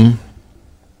some.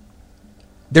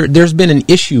 There's been an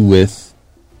issue with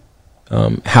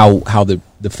how the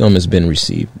film has been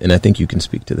received, and I think you can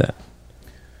speak to that.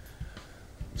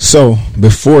 So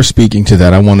before speaking to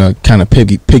that, I want to kind of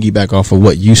piggyback off of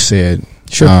what you said.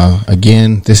 Sure.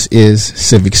 Again, this is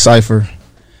Civic Cypher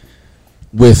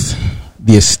with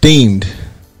the esteemed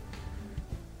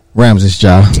Ramses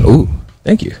Ja. Ooh,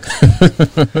 thank you.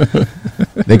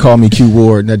 They call me Q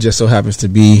Ward, and that just so happens to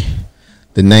be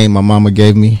the name my mama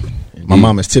gave me. My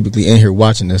mom is typically in here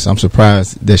watching this. I'm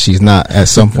surprised that she's not. At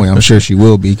some point, I'm sure she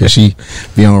will be, because she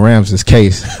be on Rams's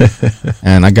case.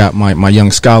 And I got my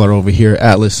young scholar over here,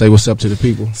 Atlas. Say what's up to the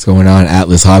people. What's going on,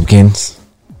 Atlas Hopkins?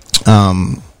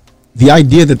 The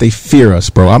idea that they fear us,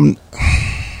 bro.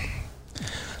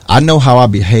 I know how I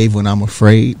behave when I'm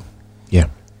afraid. Yeah.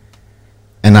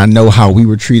 And I know how we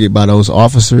were treated by those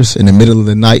officers in the middle of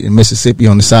the night in Mississippi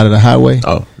on the side of the highway.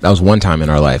 Oh, that was one time in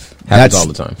our life. Happens all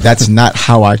the time. That's not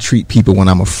how I treat people when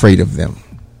I'm afraid of them.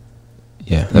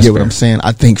 Yeah, you get what I'm saying?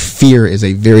 I think fear is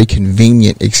a very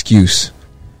convenient excuse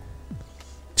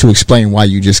to explain why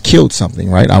you just killed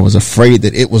something, right? I was afraid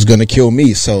that it was going to kill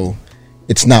me, so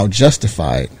it's now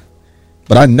justified.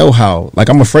 But I know how, like,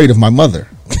 I'm afraid of my mother.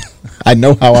 I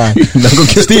know how I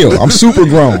still. I'm super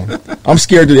grown. I'm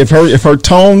scared that if her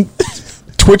tongue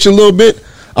twitch a little bit,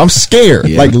 I'm scared.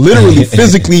 Yeah. Like literally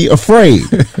physically afraid.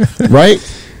 Right?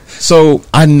 So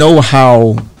I know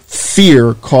how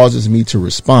fear causes me to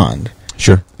respond.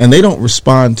 Sure. And they don't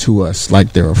respond to us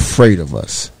like they're afraid of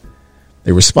us.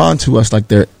 They respond to us like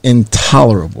they're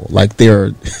intolerable, like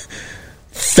they're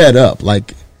fed up,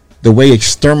 like the way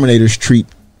exterminators treat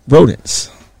rodents.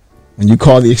 When you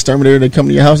call the exterminator, they come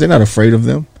to your house, they're not afraid of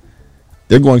them.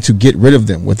 They're going to get rid of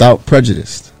them without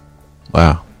prejudice.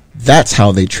 Wow. That's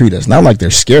how they treat us. Not like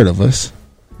they're scared of us.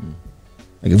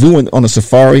 Like if we went on a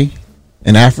safari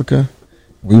in Africa,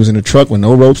 we was in a truck with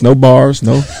no ropes, no bars,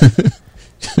 no,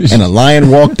 and a lion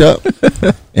walked up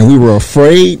and we were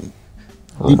afraid.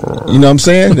 You know what I'm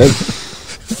saying? That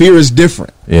fear is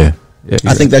different. Yeah.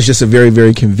 I think that's just a very,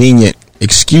 very convenient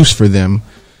excuse for them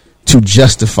to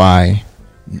justify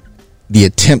the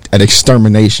attempt at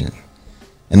extermination.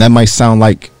 And that might sound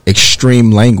like extreme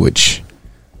language,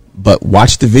 but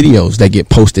watch the videos that get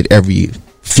posted every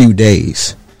few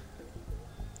days.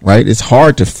 Right? It's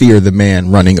hard to fear the man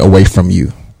running away from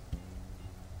you,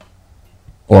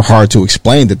 or hard to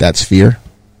explain that that's fear.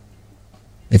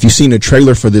 If you've seen a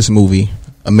trailer for this movie,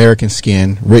 American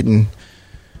Skin, written,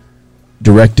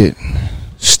 directed,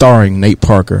 starring Nate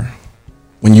Parker,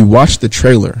 when you watch the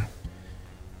trailer,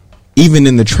 even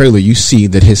in the trailer, you see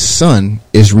that his son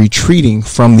is retreating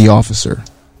from the officer.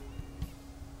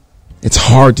 It's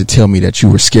hard to tell me that you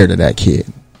were scared of that kid.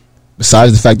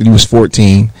 Besides the fact that he was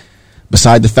 14,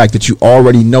 besides the fact that you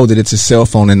already know that it's a cell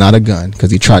phone and not a gun,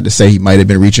 because he tried to say he might have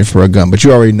been reaching for a gun, but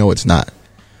you already know it's not.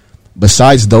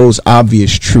 Besides those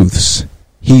obvious truths,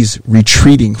 he's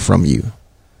retreating from you.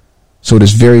 So it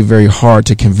is very, very hard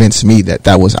to convince me that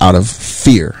that was out of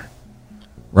fear.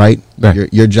 Right?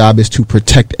 Your job is to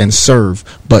protect and serve,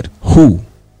 but who?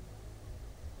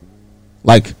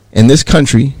 Like in this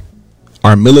country,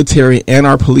 our military and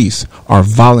our police are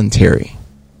voluntary.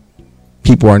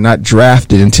 People are not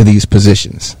drafted into these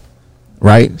positions,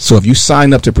 right? So if you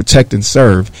sign up to protect and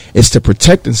serve, it's to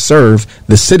protect and serve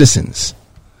the citizens,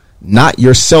 not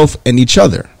yourself and each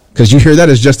other. Because you hear that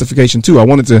as justification too. I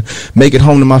wanted to make it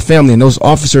home to my family, and those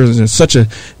officers are in such a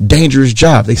dangerous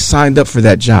job. They signed up for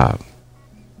that job.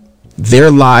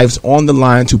 Their lives on the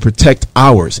line to protect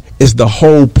ours is the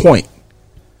whole point.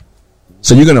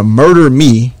 So you're going to murder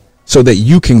me so that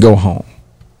you can go home.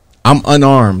 I'm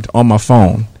unarmed on my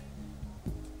phone.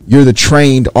 You're the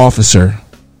trained officer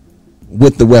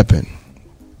with the weapon.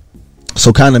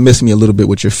 So kind of miss me a little bit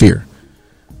with your fear.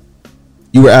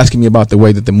 You were asking me about the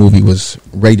way that the movie was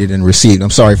rated and received.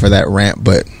 I'm sorry for that rant,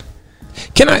 but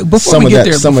can I, before we get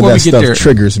there, some of that stuff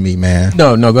triggers me, man.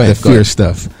 No, go ahead. The fear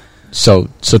stuff. So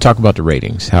talk about the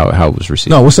ratings, how it was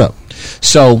received. No, what's up?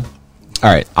 So, all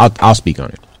right, I'll speak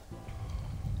on it.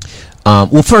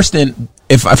 Well, first, then,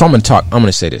 if I'm going to talk, I'm going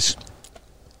to say this.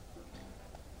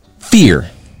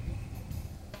 Fear,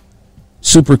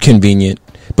 super convenient,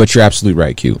 but you're absolutely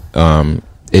right, Q.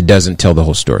 It doesn't tell the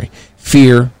whole story.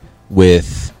 Fear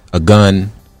with a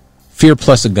gun, fear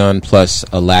plus a gun plus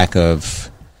a lack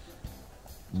of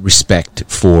respect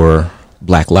for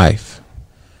black life.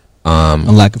 A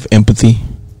lack of empathy.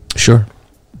 Sure.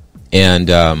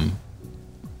 And,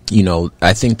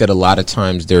 I think that a lot of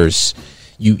times there's,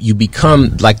 you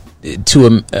become like to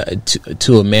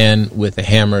a man with a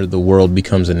hammer, the world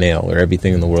becomes a nail, or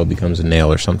everything in the world becomes a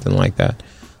nail, or something like that.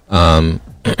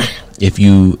 If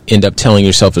you end up telling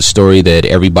yourself a story that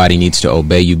everybody needs to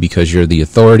obey you because you're the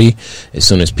authority, as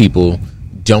soon as people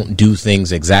don't do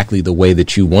things exactly the way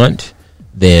that you want,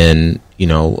 then,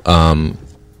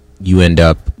 you end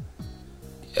up,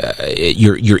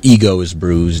 your ego is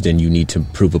bruised and you need to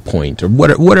prove a point, or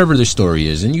whatever the story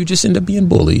is, and you just end up being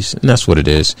bullies, and that's what it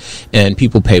is. And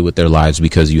people pay with their lives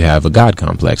because you have a God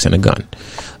complex and a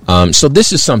gun. So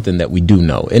this is something that we do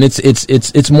know, and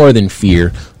it's more than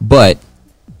fear, but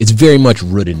it's very much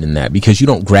rooted in that, because you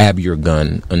don't grab your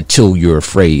gun until you're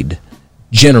afraid,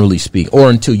 generally speaking, or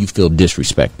until you feel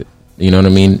disrespected. You know what I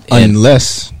mean?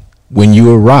 Unless when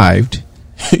you arrived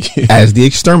as the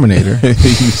exterminator,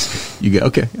 you get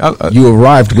okay. You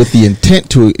arrived with the intent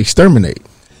to exterminate.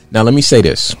 Now let me say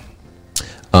this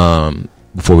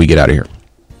before we get out of here.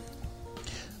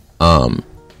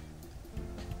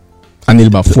 I need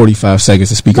about 45 seconds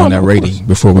to speak on that rating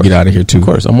before we get out of here too. Of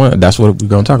course, that's what we're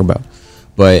going to talk about.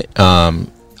 But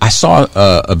I saw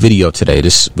a video today.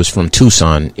 This was from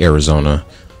Tucson, Arizona,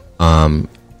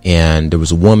 and there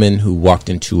was a woman who walked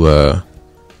into a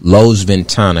Los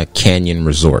Ventana Canyon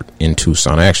Resort in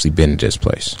Tucson. I actually been to this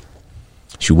place.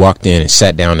 She walked in and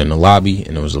sat down in the lobby,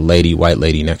 and there was a white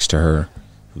lady next to her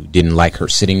who didn't like her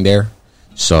sitting there,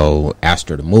 so asked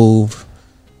her to move.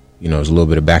 You know, it was a little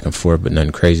bit of back and forth, but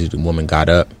nothing crazy. The woman got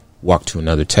up, walked to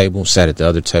another table, sat at the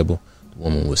other table. The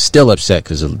woman was still upset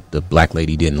because the black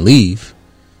lady didn't leave,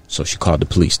 so she called the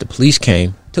police. The police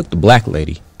came, took the black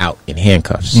lady out in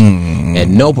handcuffs.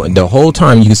 And the whole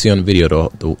time, you can see on the video,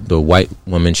 the white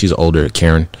woman, she's older,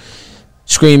 Karen,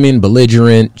 screaming,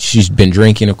 belligerent. She's been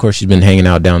drinking. Of course, she's been hanging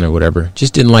out down there, whatever.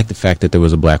 Just didn't like the fact that there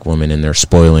was a black woman in there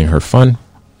spoiling her fun.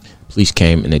 Police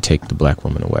came and they take the black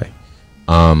woman away.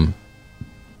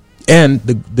 And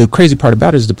the crazy part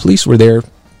about it is the police were there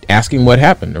asking what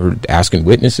happened, or asking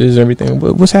witnesses, everything.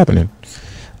 What's happening?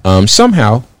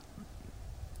 Somehow,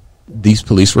 these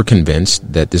police were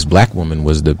convinced that this black woman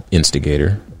was the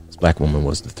instigator. This black woman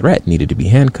was the threat, needed to be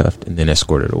handcuffed, and then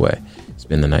escorted away.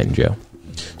 Spend the night in jail.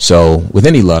 So, with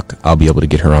any luck, I'll be able to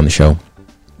get her on the show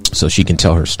so she can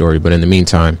tell her story. But in the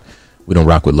meantime, we don't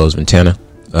rock with Los Ventana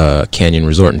Canyon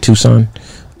Resort in Tucson.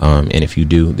 And if you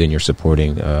do, then you're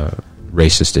supporting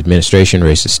racist administration,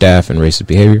 racist staff, and racist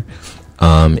behavior.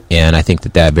 And I think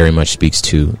that very much speaks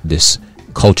to this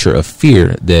culture of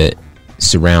fear that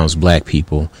surrounds black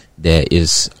people, that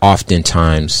is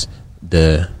oftentimes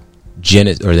the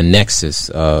nexus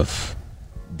of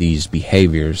these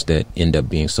behaviors that end up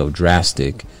being so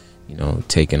drastic, you know,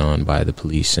 taken on by the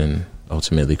police and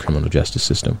ultimately criminal justice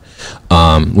system,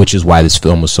 which is why this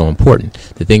film was so important.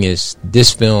 The thing is,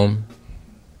 this film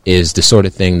is the sort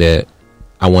of thing that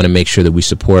I want to make sure that we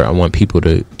support. I want people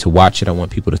to watch it. I want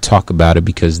people to talk about it,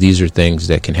 because these are things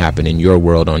that can happen in your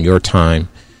world, on your time,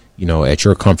 you know, at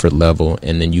your comfort level,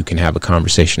 and then you can have a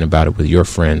conversation about it with your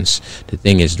friends. The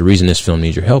thing is, the reason this film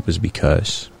needs your help is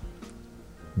because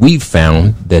we've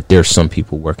found that there's some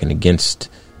people working against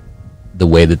the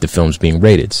way that the film's being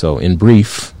rated. So in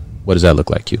brief, what does that look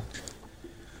like to you?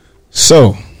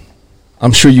 So,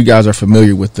 I'm sure you guys are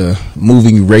familiar with the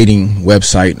movie rating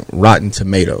website Rotten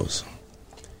Tomatoes.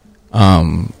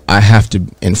 I have to,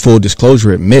 in full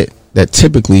disclosure, admit that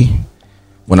typically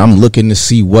when I'm looking to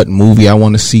see what movie I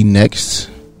want to see next,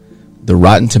 the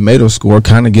Rotten Tomatoes score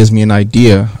kind of gives me an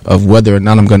idea of whether or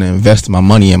not I'm going to invest my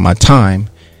money and my time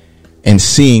in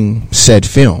seeing said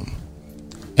film.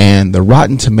 And the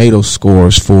Rotten Tomatoes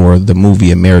scores for the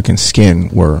movie American Skin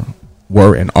were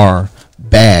and are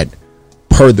bad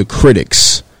per the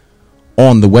critics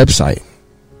on the website.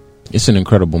 It's an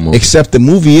incredible movie. Except the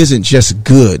movie isn't just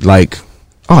good, like,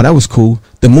 oh, that was cool.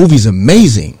 The movie's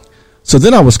amazing. So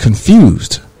then I was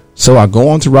confused. So I go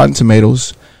on to Rotten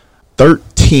Tomatoes.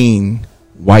 13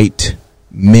 white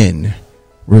men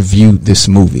reviewed this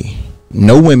movie.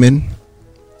 No women,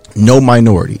 no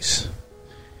minorities.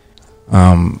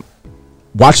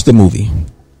 Watch the movie,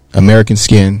 American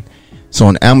Skin. So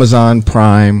on Amazon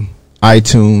Prime,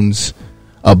 iTunes,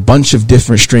 a bunch of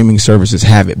different streaming services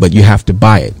have it, but you have to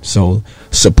buy it. So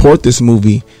support this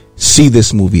movie, see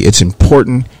this movie. It's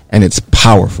important and it's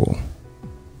powerful.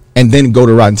 And then go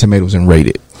to Rotten Tomatoes and rate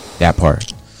it. That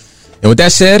part. And with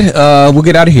that said, we'll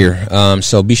get out of here.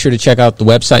 So be sure to check out the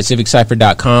website,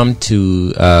 civiccypher.com,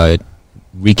 to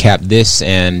recap this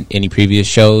and any previous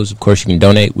shows. Of course, you can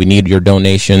donate. We need your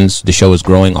donations. The show is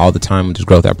growing all the time. There's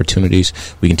growth opportunities.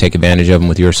 We can take advantage of them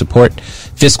with your support,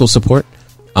 fiscal support.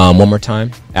 One more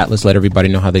time, Atlas, let everybody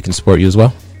know how they can support you as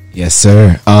well. Yes,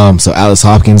 sir. So Atlas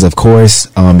Hopkins, of course.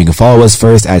 You can follow us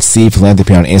first at Seed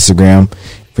Philanthropy on Instagram.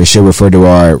 For sure, refer to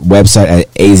our website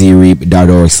at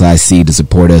azreap.org/seed to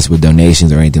support us with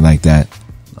donations or anything like that.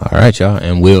 All right, y'all.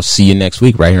 And we'll see you next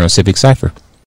week right here on Civic Cypher.